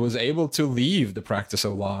I was able to leave the practice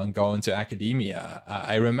of law and go into academia.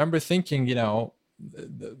 I remember thinking,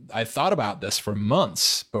 I thought about this for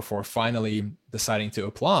months before finally deciding to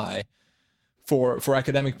apply for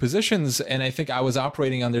academic positions. And I think I was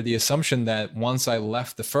operating under the assumption that once I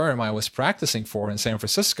left the firm I was practicing for in San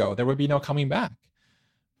Francisco, there would be no coming back.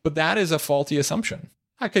 But that is a faulty assumption.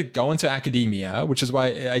 I could go into academia, which is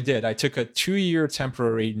why I did. I took a 2-year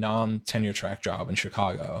temporary non-tenure track job in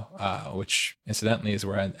Chicago, which incidentally is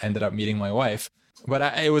where I ended up meeting my wife.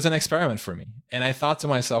 But it was an experiment for me. And I thought to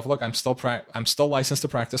myself, look, I'm still licensed to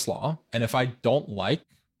practice law. And if I don't like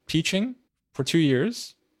teaching for 2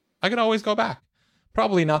 years, I could always go back.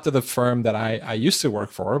 Probably not to the firm that I used to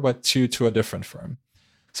work for, but to a different firm.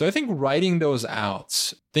 So I think writing those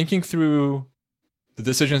out, thinking through the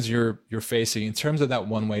decisions you're facing in terms of that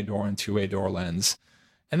one-way door and two-way door lens,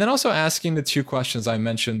 and then also asking the 2 questions I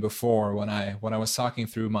mentioned before when I was talking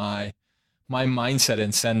through my mindset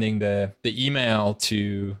in sending the email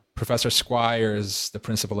to Professor Squires, the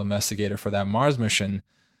principal investigator for that Mars mission.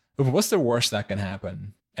 What's the worst that can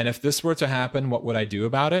happen? And if this were to happen, what would I do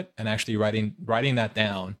about it? And actually writing that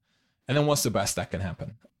down. And then what's the best that can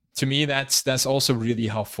happen? To me, that's also really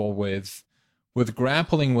helpful with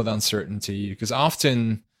grappling with uncertainty, because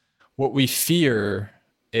often what we fear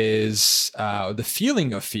is the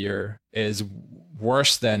feeling of fear is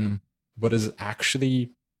worse than what is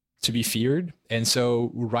actually to be feared. And so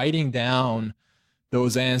writing down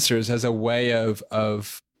those answers as a way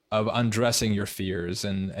of undressing your fears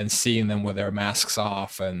and seeing them with their masks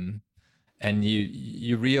off, and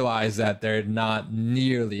you realize that they're not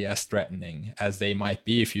nearly as threatening as they might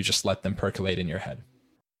be if you just let them percolate in your head.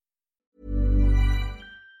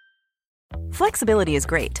 Flexibility is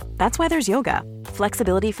great. That's why there's yoga.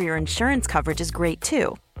 Flexibility for your insurance coverage is great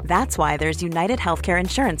too. That's why there's United Healthcare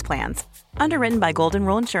Insurance Plans. Underwritten by Golden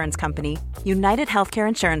Rule Insurance Company, United Healthcare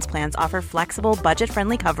Insurance Plans offer flexible,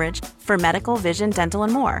 budget-friendly coverage for medical, vision, dental,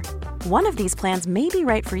 and more. One of these plans may be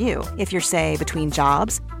right for you if you're, say, between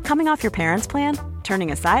jobs, coming off your parents' plan,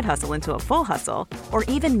 turning a side hustle into a full hustle, or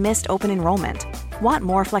even missed open enrollment. Want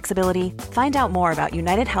more flexibility? Find out more about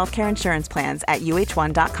United Healthcare Insurance Plans at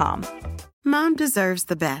uh1.com. Mom deserves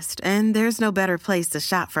the best, and there's no better place to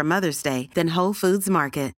shop for Mother's Day than Whole Foods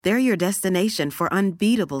Market. They're your destination for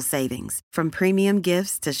unbeatable savings, from premium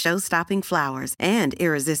gifts to show-stopping flowers and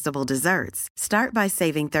irresistible desserts. Start by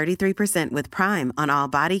saving 33% with Prime on all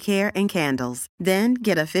body care and candles. Then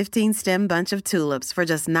get a 15-stem bunch of tulips for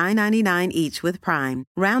just $9.99 each with Prime.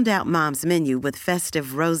 Round out Mom's menu with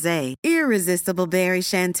festive rosé, irresistible berry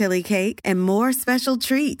chantilly cake, and more special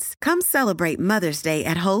treats. Come celebrate Mother's Day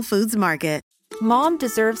at Whole Foods Market. Mom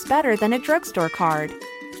deserves better than a drugstore card.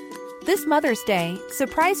 This Mother's Day,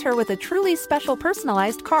 surprise her with a truly special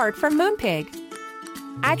personalized card from Moonpig.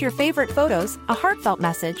 Add your favorite photos, a heartfelt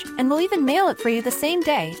message, and we'll even mail it for you the same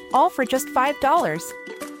day, all for just $5.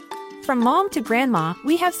 From mom to grandma,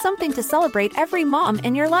 we have something to celebrate every mom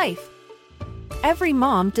in your life. Every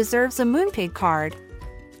mom deserves a Moonpig card.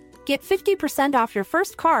 Get 50% off your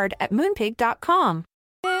first card at Moonpig.com.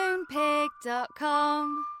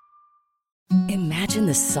 Moonpig.com. Imagine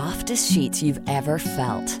the softest sheets you've ever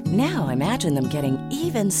felt. Now imagine them getting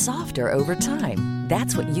even softer over time.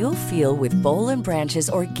 That's what you'll feel with Boll & Branch's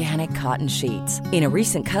organic cotton sheets. In a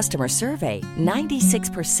recent customer survey,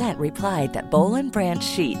 96% replied that Boll & Branch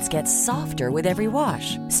sheets get softer with every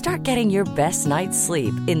wash. Start getting your best night's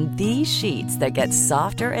sleep in these sheets that get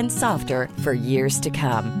softer and softer for years to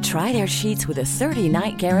come. Try their sheets with a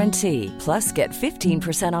 30-night guarantee. Plus, get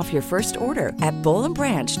 15% off your first order at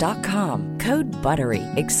bollandbranch.com. Code BUTTERY.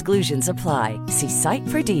 Exclusions apply. See site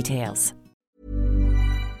for details.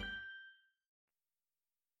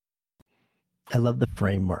 I love the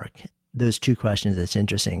framework. Those 2 questions, it's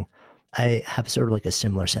interesting. I have sort of like a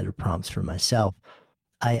similar set of prompts for myself.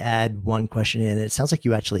 I add 1 question in. It sounds like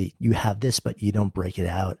you have this, but you don't break it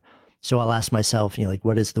out. So I'll ask myself,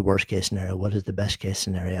 what is the worst case scenario? What is the best case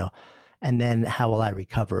scenario? And then how will I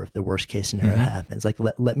recover if the worst case scenario happens? Like,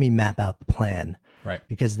 let me map out the plan. Right.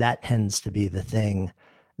 Because that tends to be the thing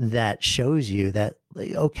that shows you that,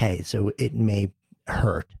 like, okay, so it may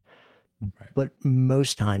hurt, but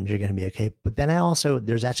most times you're going to be okay. But then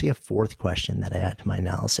there's actually a 4th question that I add to my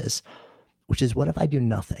analysis, which is, what if I do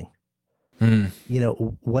nothing?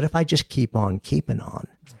 What if I just keep on keeping on?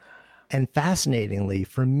 And fascinatingly,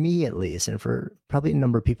 for me at least, and for probably a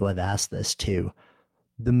number of people I've asked this too,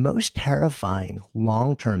 the most terrifying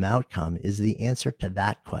long-term outcome is the answer to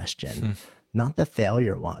that question, not the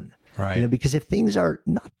failure one. Right. Because if things are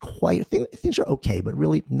not quite, things are okay, but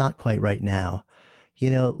really not quite right now,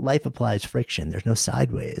 life applies friction. There's no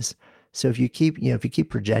sideways. So if you keep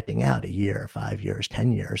projecting out a year, 5 years,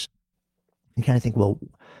 10 years, you kind of think, well,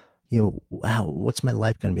 wow, what's my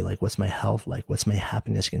life going to be like? What's my health like? What's my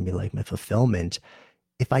happiness going to be like? My fulfillment?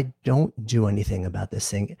 If I don't do anything about this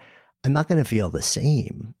thing, I'm not going to feel the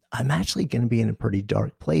same. I'm actually going to be in a pretty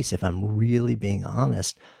dark place if I'm really being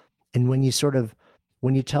honest. And when you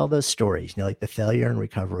tell those stories, like the failure and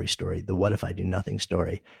recovery story, the what if I do nothing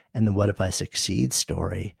story, and the what if I succeed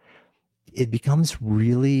story, it becomes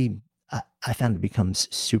really, I found it becomes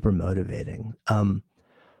super motivating.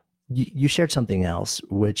 You shared something else,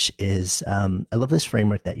 which is, I love this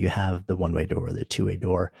framework that you have, the one-way door, the two-way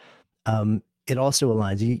door. It also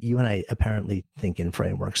aligns, you and I apparently think in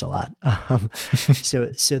frameworks a lot. So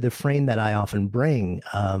the frame that I often bring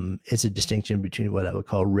is a distinction between what I would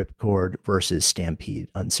call ripcord versus stampede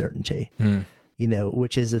uncertainty,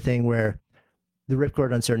 which is a thing where the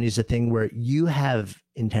ripcord uncertainty is a thing where you have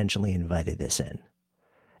intentionally invited this in,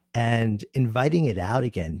 and inviting it out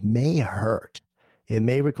again may hurt. It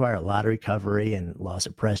may require a lot of recovery and loss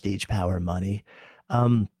of prestige, power, money.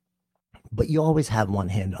 But you always have one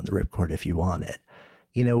hand on the ripcord if you want it.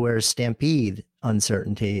 Whereas stampede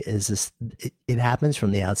uncertainty is this, it happens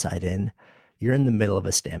from the outside in. You're in the middle of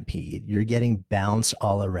a stampede. You're getting bounced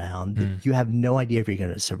all around. You have no idea if you're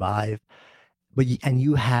going to survive, and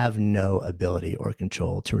you have no ability or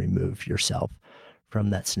control to remove yourself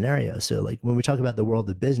from that scenario. So like when we talk about the world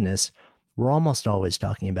of business, we're almost always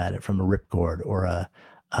talking about it from a ripcord or a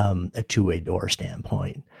two-way door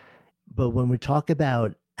standpoint. But when we talk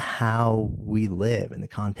about how we live in the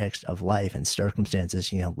context of life and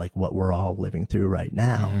circumstances, like what we're all living through right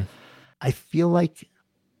now, I feel like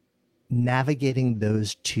navigating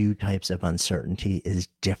those two types of uncertainty is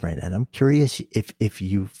different. And I'm curious if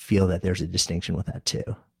you feel that there's a distinction with that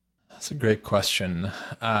too. That's a great question.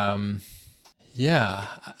 Yeah,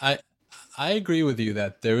 I agree with you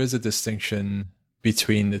that there is a distinction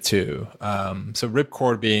between the two. So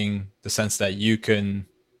ripcord being the sense that you can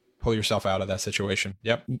pull yourself out of that situation.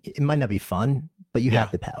 Yep. It might not be fun, but you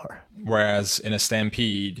have the power. Whereas in a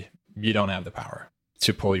stampede, you don't have the power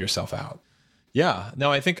to pull yourself out. Yeah.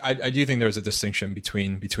 No, I do think there's a distinction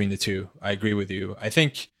between the two. I agree with you. I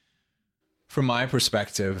think from my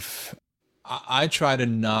perspective, I try to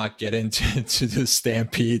not get into the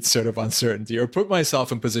stampede sort of uncertainty or put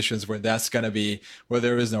myself in positions where that's going to be where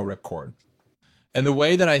there is no ripcord. And the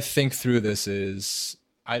way that I think through this is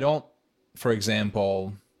I don't, for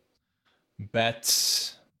example,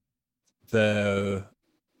 bet the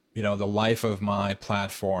life of my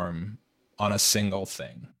platform on a single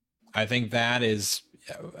thing. I think that is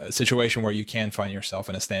a situation where you can find yourself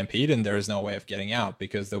in a stampede and there is no way of getting out,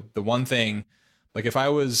 because the one thing, like if I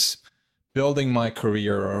was building my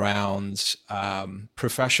career around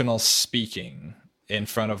professional speaking in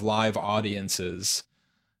front of live audiences,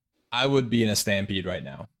 I would be in a stampede right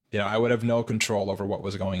now. I would have no control over what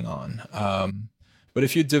was going on. But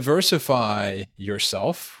if you diversify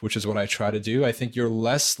yourself, which is what I try to do, I think you're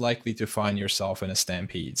less likely to find yourself in a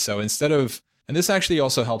stampede. So instead of, and this actually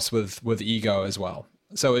also helps with ego as well.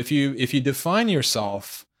 So if you define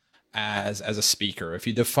yourself as a speaker, if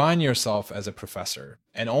you define yourself as a professor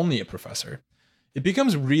and only a professor, it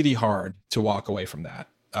becomes really hard to walk away from that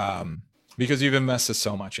because you've invested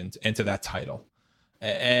so much into that title.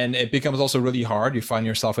 And it becomes also really hard. You find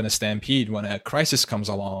yourself in a stampede when a crisis comes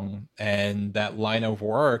along and that line of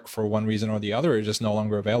work, for one reason or the other, is just no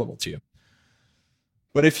longer available to you.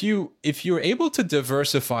 But if you're able to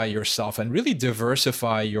diversify yourself and really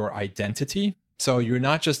diversify your identity, so you're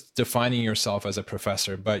not just defining yourself as a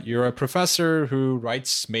professor, but you're a professor who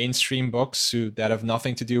writes mainstream books that have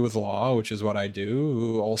nothing to do with law, which is what I do,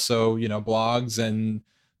 who also, blogs and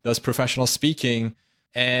does professional speaking.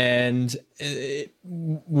 And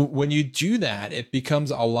when you do that, it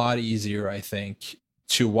becomes a lot easier, I think,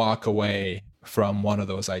 to walk away from one of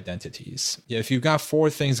those identities. If you've got 4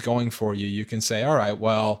 things going for you, you can say, all right,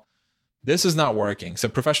 well, this is not working. So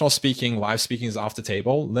professional speaking, live speaking is off the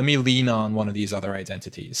table. Let me lean on one of these other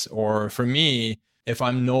identities. Or for me, if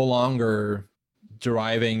I'm no longer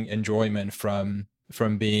deriving enjoyment from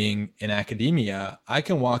being in academia, I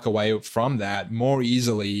can walk away from that more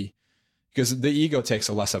easily because the ego takes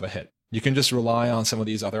a less of a hit. You can just rely on some of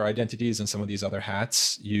these other identities and some of these other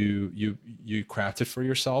hats you crafted for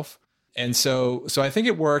yourself. And so I think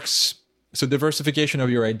it works. So diversification of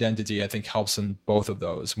your identity, I think, helps in both of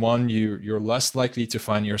those. One, you're less likely to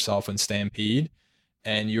find yourself in stampede,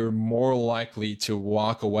 and you're more likely to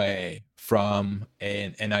walk away from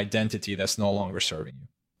an identity that's no longer serving you.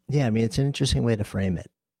 Yeah, I mean, it's an interesting way to frame it.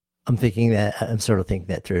 I'm sort of thinking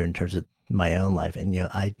that through in terms of my own life. And,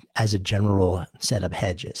 I, as a general, set up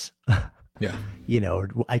hedges. Yeah. Or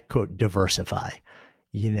I quote, diversify.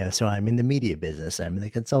 So I'm in the media business, I'm in the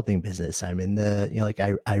consulting business, I'm in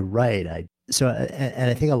the, I write, and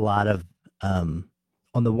I think a lot of, on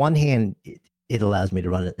the one hand, it allows me to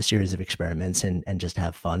run a series of experiments and just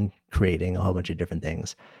have fun creating a whole bunch of different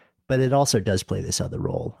things. But it also does play this other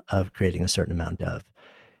role of creating a certain amount of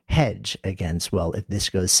hedge against, well, if this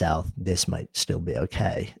goes south, this might still be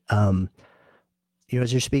okay.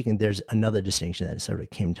 As you're speaking, there's another distinction that sort of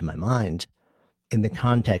came to my mind in the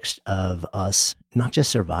context of us not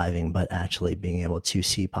just surviving, but actually being able to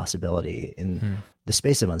see possibility in the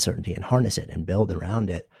space of uncertainty and harness it and build around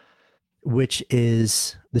it, which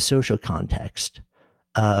is the social context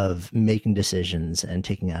of making decisions and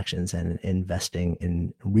taking actions and investing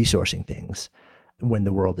in resourcing things when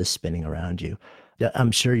the world is spinning around you.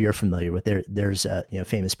 I'm sure you're familiar with there's a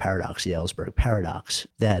famous paradox, the Ellsberg paradox,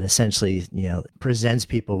 that essentially presents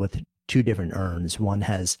people with two different urns. One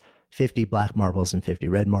has 50 black marbles and 50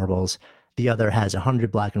 red marbles. The other has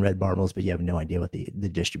 100 black and red marbles, but you have no idea what the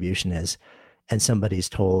distribution is. And somebody's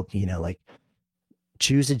told,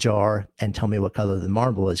 choose a jar and tell me what color the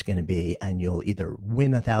marble is going to be, and you'll either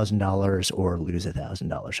win $1,000 or lose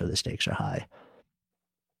 $1,000. So the stakes are high.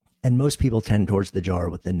 And most people tend towards the jar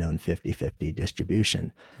with the known 50-50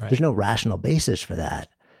 distribution. Right. There's no rational basis for that.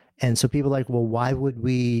 And so people are like, well, why would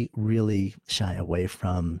we really shy away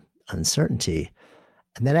from uncertainty?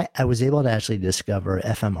 And then I was able to actually discover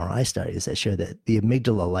fMRI studies that show that the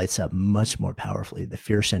amygdala lights up much more powerfully, the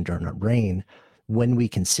fear center in our brain, when we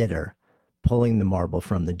consider pulling the marble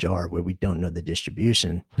from the jar where we don't know the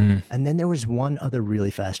distribution. And then there was one other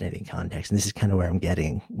really fascinating context, and this is kind of where I'm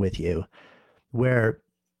getting with you, where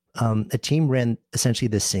a team ran essentially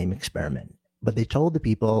the same experiment, but they told the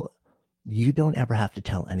people, you don't ever have to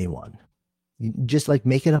tell anyone. You just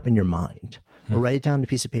make it up in your mind. Or write it down on a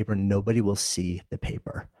piece of paper and nobody will see the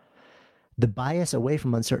paper. The bias away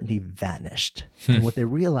from uncertainty vanished. And what they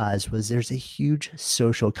realized was there's a huge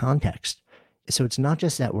social context. So it's not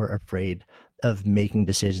just that we're afraid of making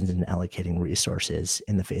decisions and allocating resources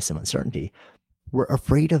in the face of uncertainty. We're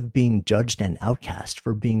afraid of being judged and outcast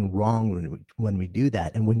for being wrong when we do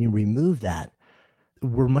that. And when you remove that,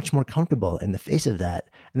 we're much more comfortable in the face of that.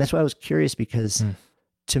 And that's why I was curious, because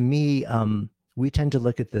to me, we tend to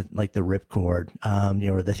look at the ripcord,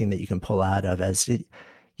 or the thing that you can pull out of as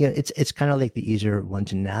it's kind of like the easier one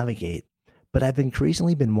to navigate. But I've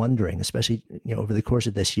increasingly been wondering, especially over the course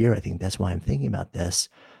of this year, I think that's why I'm thinking about this,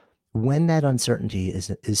 when that uncertainty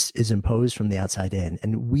is imposed from the outside in,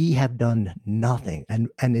 and we have done nothing, and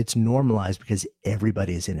it's normalized because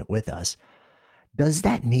everybody is in it with us. Does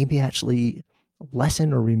that maybe actually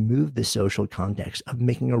lessen or remove the social context of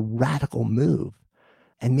making a radical move,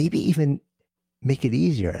 and maybe even make it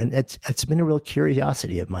easier? And it's been a real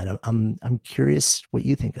curiosity of mine. I'm curious what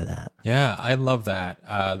you think of that. Yeah, I love that.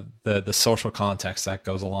 The social context that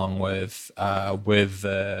goes along with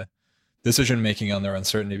the decision making under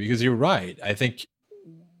uncertainty, because you're right. I think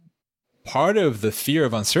part of the fear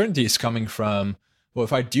of uncertainty is coming from, well,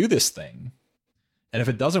 if I do this thing and if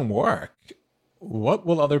it doesn't work, what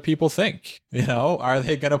will other people think? Are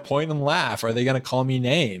they going to point and laugh? Are they going to call me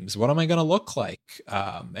names? What am I going to look like?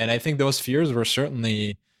 And I think those fears were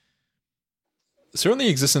certainly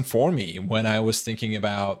existent for me when I was thinking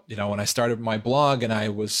about, when I started my blog and I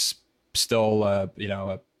was still,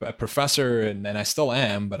 a professor, and I still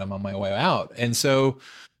am, but I'm on my way out. And so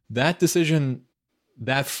that decision,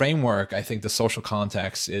 that framework, I think the social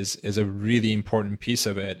context is a really important piece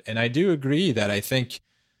of it. And I do agree that I think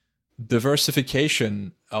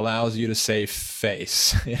diversification allows you to save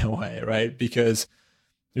face in a way, right? Because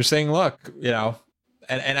you're saying, look,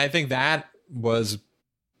 and I think that was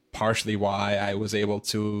partially why I was able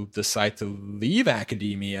to decide to leave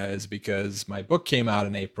academia, is because my book came out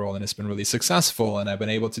in April and it's been really successful, and I've been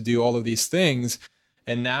able to do all of these things.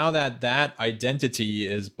 And now that that identity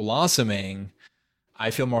is blossoming, I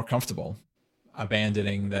feel more comfortable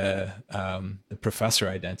abandoning the professor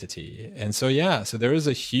identity. And so, so there is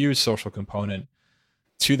a huge social component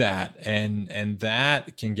to that. And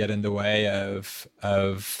that can get in the way of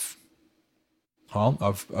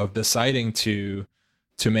deciding to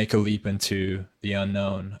make a leap into the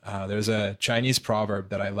unknown. There's a Chinese proverb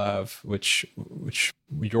that I love, which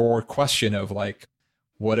your question of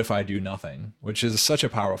what if I do nothing, which is such a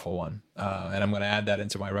powerful one. And I'm going to add that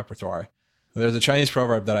into my repertoire. There's a Chinese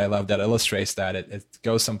proverb that I love that illustrates that. It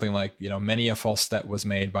goes something like, many a false step was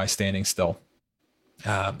made by standing still.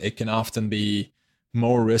 It can often be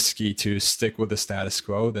more risky to stick with the status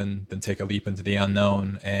quo than take a leap into the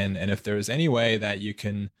unknown. And if there's any way that you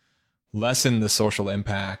can lessen the social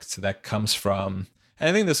impact that comes from,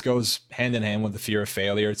 I think this goes hand in hand with the fear of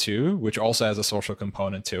failure too, which also has a social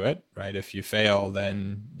component to it, right? If you fail,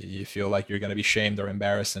 then you feel like you're going to be shamed or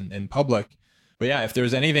embarrassed in public. But yeah, if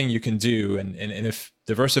there's anything you can do, and if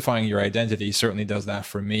diversifying your identity certainly does that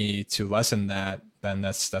for me to lessen that, then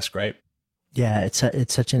that's great. Yeah,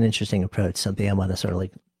 it's such an interesting approach, something I want to sort of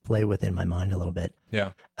like play with in my mind a little bit.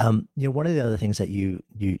 Yeah. One of the other things that you've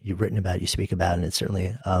written about, you speak about, and it's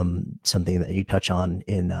certainly something that you touch on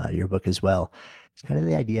in your book as well. It's kind of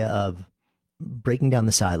the idea of breaking down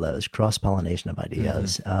the silos, cross-pollination of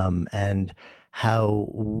ideas, and how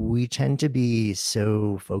we tend to be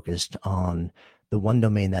so focused on the one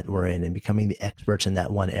domain that we're in and becoming the experts in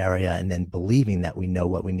that one area, and then believing that we know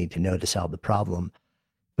what we need to know to solve the problem.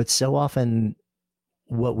 But so often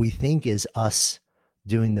what we think is us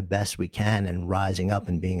doing the best we can and rising up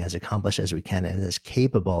and being as accomplished as we can and as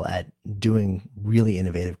capable at doing really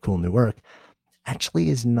innovative, cool new work actually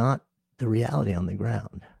is not the reality on the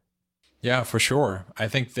ground. Yeah, for sure. I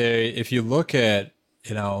think if you look at,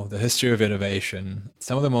 the history of innovation,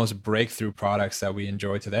 some of the most breakthrough products that we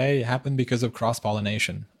enjoy today happen because of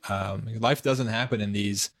cross-pollination. Life doesn't happen in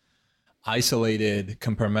these isolated,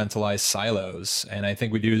 compartmentalized silos. And I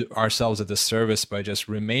think we do ourselves a disservice by just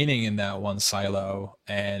remaining in that one silo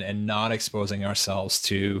and not exposing ourselves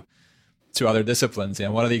to other disciplines.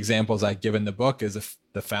 And one of the examples I give in the book is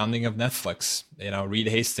the founding of Netflix. Reed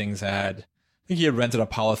Hastings I think he had rented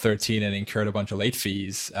Apollo 13 and incurred a bunch of late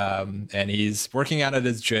fees. And he's working out at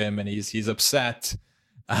his gym, and he's upset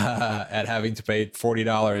at having to pay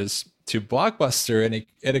 $40 to Blockbuster. And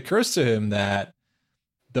it occurs to him that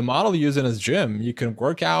the model used in his gym, you can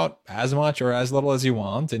work out as much or as little as you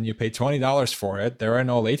want, and you pay $20 for it. There are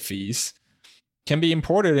no late fees. Can be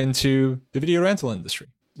imported into the video rental industry,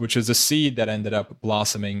 which is a seed that ended up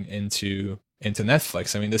blossoming into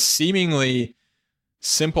Netflix. I mean, this seemingly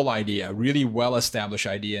simple idea, really well-established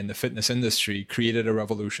idea in the fitness industry created a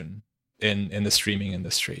revolution in the streaming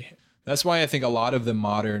industry. That's why I think a lot of the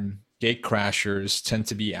modern gatecrashers tend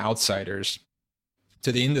to be outsiders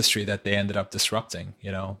to the industry that they ended up disrupting.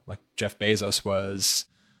 Like Jeff Bezos was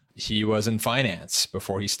in finance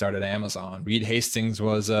before he started Amazon. Reed Hastings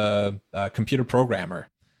was a computer programmer.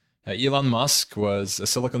 Elon Musk was a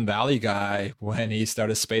Silicon Valley guy when he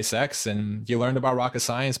started SpaceX, and he learned about rocket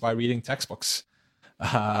science by reading textbooks.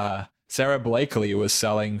 Sarah Blakely was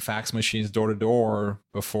selling fax machines door to door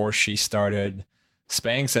before she started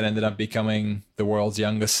Spanx and ended up becoming the world's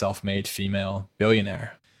youngest self-made female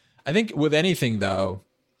billionaire. I think with anything, though,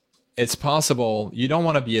 it's possible you don't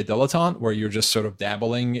want to be a dilettante where you're just sort of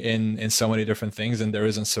dabbling in so many different things and there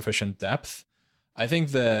isn't sufficient depth. I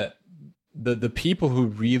think the people who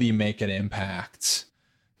really make an impact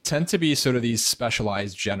tend to be sort of these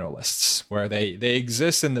specialized generalists, where they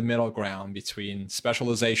exist in the middle ground between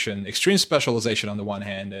specialization, extreme specialization on the one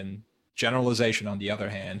hand, and generalization on the other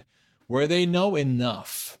hand, where they know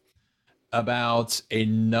enough about a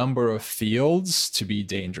number of fields to be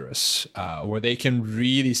dangerous, where they can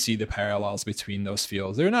really see the parallels between those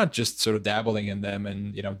fields. They're not just sort of dabbling in them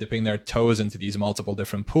and dipping their toes into these multiple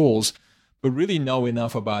different pools, but really know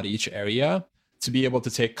enough about each area to be able to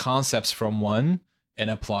take concepts from one and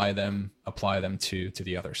apply them to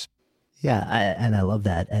the others. Yeah, I love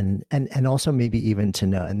that, and also maybe even to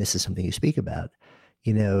know, and this is something you speak about.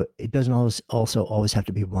 It doesn't always have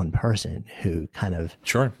to be one person who kind of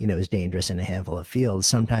is dangerous in a handful of fields.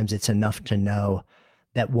 Sometimes it's enough to know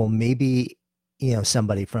that, well, maybe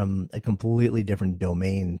somebody from a completely different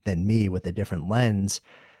domain than me with a different lens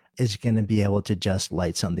is going to be able to just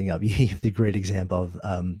light something up. You have the great example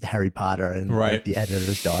of Harry Potter and like the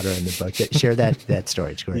editor's daughter in the book. Share that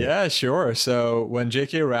story. It's great. Yeah, sure. So when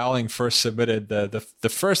J.K. Rowling first submitted the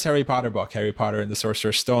first Harry Potter book, Harry Potter and the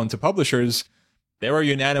Sorcerer's Stone, to publishers, they were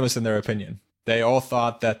unanimous in their opinion. They all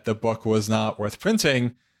thought that the book was not worth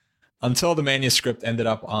printing until the manuscript ended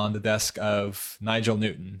up on the desk of Nigel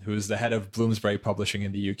Newton, who's the head of Bloomsbury Publishing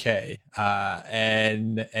in the UK.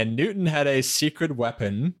 And Newton had a secret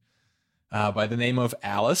weapon by the name of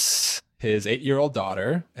Alice, his 8-year-old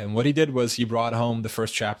daughter. And what he did was he brought home the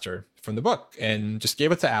first chapter from the book and just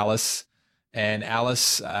gave it to Alice. And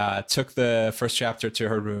Alice took the first chapter to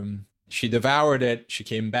her room. She devoured it. She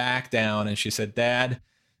came back down and she said, "Dad,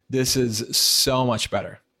 this is so much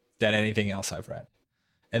better than anything else I've read."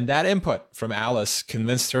 And that input from Alice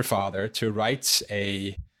convinced her father to write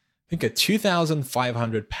a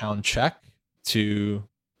 2,500 pound check to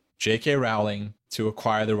J.K. Rowling to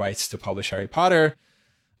acquire the rights to publish Harry Potter.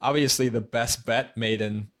 Obviously the best bet made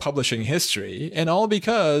in publishing history, and all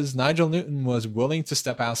because Nigel Newton was willing to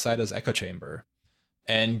step outside his echo chamber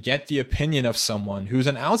and get the opinion of someone who's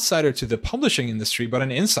an outsider to the publishing industry, but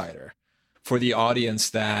an insider, for the audience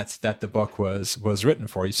that the book was written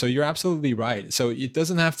for. So you're absolutely right. So it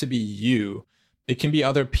doesn't have to be you. It can be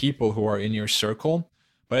other people who are in your circle.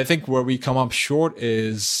 But I think where we come up short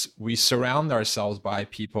is we surround ourselves by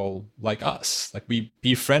people like us. Like we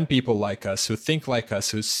befriend people like us, who think like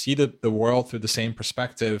us, who see the world through the same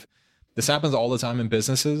perspective. This happens all the time in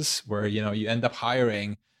businesses where, you end up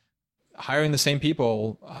hiring the same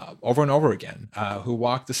people over and over again who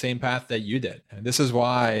walk the same path that you did. And this is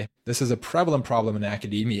why this is a prevalent problem in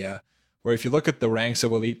academia, where if you look at the ranks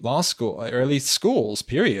of elite law school, or elite schools,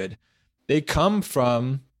 period, they come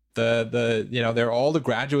from they're all the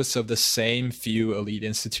graduates of the same few elite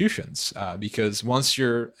institutions, because once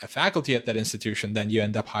you're a faculty at that institution, then you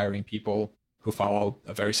end up hiring people who follow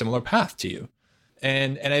a very similar path to you.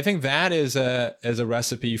 And I think that is a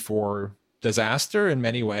recipe for disaster in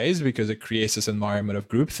many ways, because it creates this environment of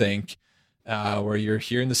groupthink where you're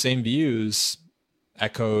hearing the same views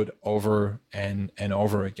echoed over and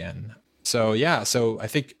over again. So I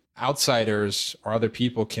think outsiders or other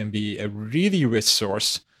people can be a really rich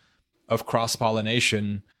source of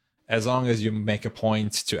cross-pollination, as long as you make a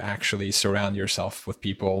point to actually surround yourself with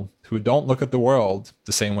people who don't look at the world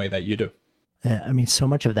the same way that you do. Yeah, I mean, so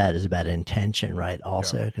much of that is about intention, right?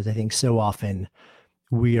 Also, because I think so often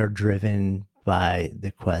we are driven by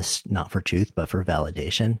the quest not for truth, but for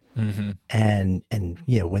validation. Mm-hmm. And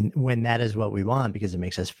when that is what we want, because it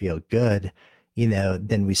makes us feel good,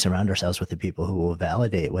 then we surround ourselves with the people who will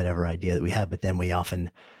validate whatever idea that we have. But then we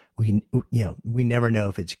often, we never know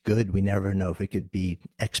if it's good. We never know if it could be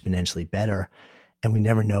exponentially better. And we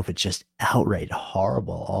never know if it's just outright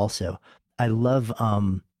horrible also. I love,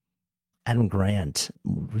 Adam Grant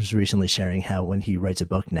was recently sharing how when he writes a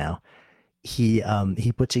book now, he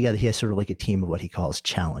put together, he has sort of like a team of what he calls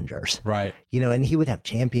challengers. Right. And he would have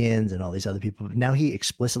champions and all these other people. Now he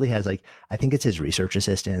explicitly has, like, I think it's his research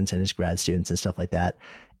assistants and his grad students and stuff like that.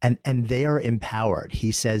 And they are empowered.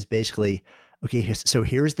 He says basically, okay,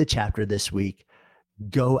 here's the chapter this week.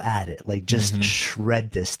 Go at it. Like, just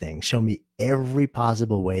shred this thing. Show me every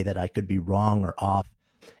possible way that I could be wrong or off.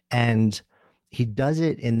 And he does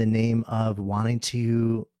it in the name of wanting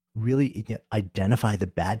to really identify the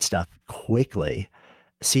bad stuff quickly,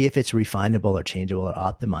 see if it's refinable or changeable or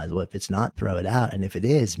optimizable. If it's not, throw it out. And if it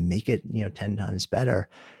is, make it 10 times better.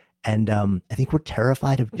 And I think we're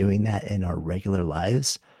terrified of doing that in our regular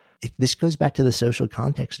lives. This goes back to the social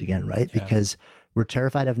context again, right? Yeah. Because we're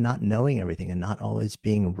terrified of not knowing everything and not always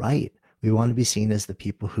being right. We want to be seen as the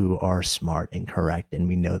people who are smart and correct, and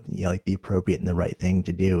we know like the appropriate and the right thing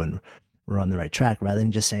to do, and we're on the right track, rather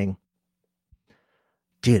than just saying,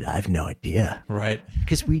 dude, I have no idea. Right.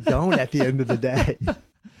 Because we don't at the end of the day.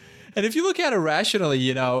 And if you look at it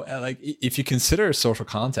rationally, like if you consider social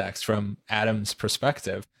context from Adam's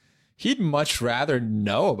perspective, he'd much rather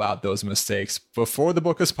know about those mistakes before the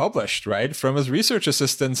book is published, right? From his research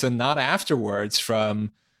assistants, and not afterwards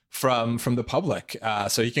from the public.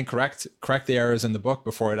 So he can correct the errors in the book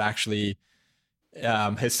before it actually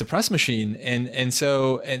hits the press machine. And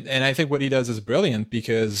I think what he does is brilliant,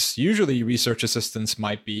 because usually research assistants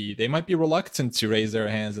might be reluctant to raise their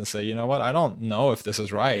hands and say, you know what, I don't know if this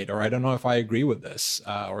is right, or I don't know if I agree with this,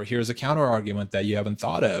 or here's a counter argument that you haven't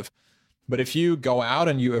thought of. But if you go out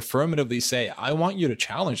and you affirmatively say, I want you to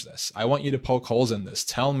challenge this, I want you to poke holes in this,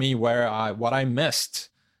 tell me what I missed,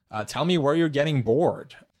 tell me where you're getting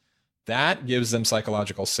bored, that gives them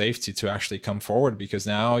psychological safety to actually come forward, because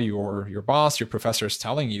now your boss, your professor is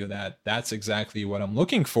telling you that that's exactly what I'm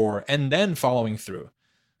looking for, and then following through.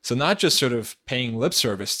 So not just sort of paying lip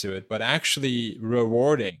service to it, but actually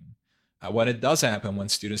rewarding when it does happen, when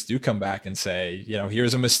students do come back and say,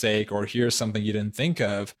 here's a mistake, or here's something you didn't think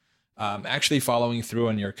of, actually following through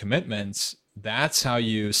on your commitments. That's how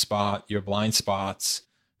you spot your blind spots,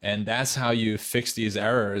 and that's how you fix these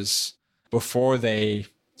errors before they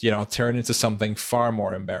turn into something far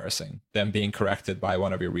more embarrassing than being corrected by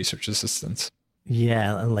one of your research assistants.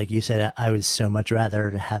 Yeah. And like you said, I would so much rather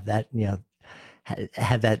have that,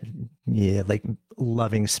 like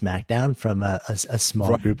loving smackdown from a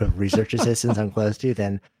small group of research assistants I'm close to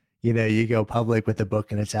than, you go public with the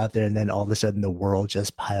book and it's out there, and then all of a sudden the world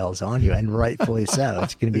just piles on you, and rightfully so.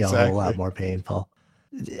 It's going to be a whole lot more painful.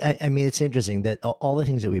 I mean, it's interesting that all the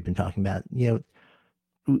things that we've been talking about,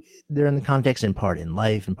 they're in the context in part in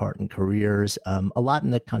life, in part in careers, a lot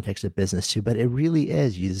in the context of business too, but it really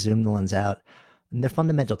is, you zoom the lens out, and the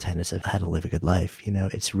fundamental tenets of how to live a good life.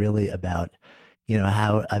 It's really about,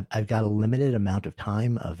 how I've got a limited amount of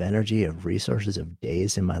time, of energy, of resources, of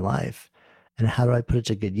days in my life, and how do I put it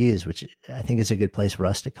to good use, which I think is a good place for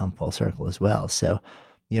us to come full circle as well. So,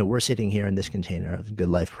 we're sitting here in this container of the Good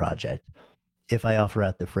Life Project. if I offer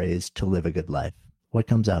out the phrase to live a good life, what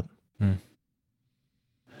comes up?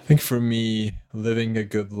 I think for me, living a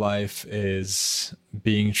good life is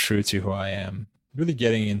being true to who I am, really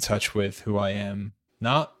getting in touch with who I am,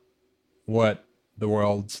 not what the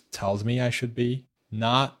world tells me I should be,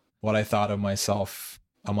 not what I thought of myself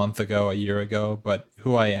a month ago, a year ago, but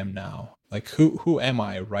who I am now. Like, who am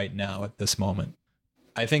I right now at this moment?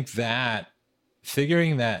 I think that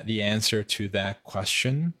figuring that the answer to that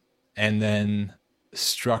question and then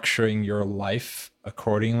structuring your life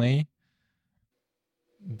accordingly,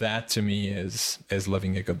 that to me is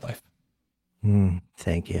living a good life.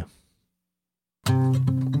 Thank you.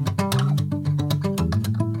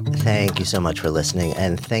 Thank you so much for listening,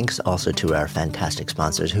 and thanks also to our fantastic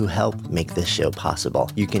sponsors who help make this show possible.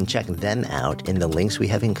 You can check them out in the links we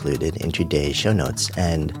have included in today's show notes.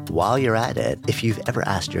 And while you're at it, if you've ever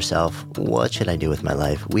asked yourself, what should I do with my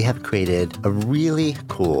life? We have created a really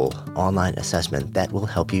cool online assessment that will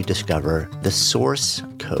help you discover the source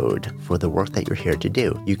code for the work that you're here to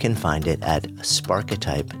do. You can find it at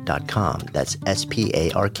sparketype.com. That's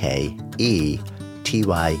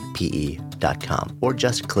SPARKETYPE.com, or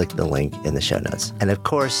just click the link in the show notes. And of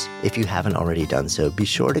course, if you haven't already done so, be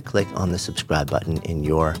sure to click on the subscribe button in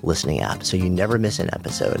your listening app so you never miss an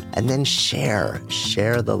episode. And then share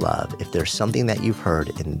the love. If there's something that you've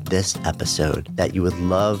heard in this episode that you would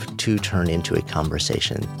love to turn into a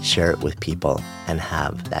conversation, share it with people and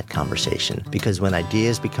have that conversation. Because when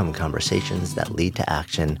ideas become conversations that lead to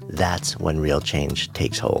action, that's when real change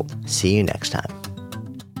takes hold. See you next time.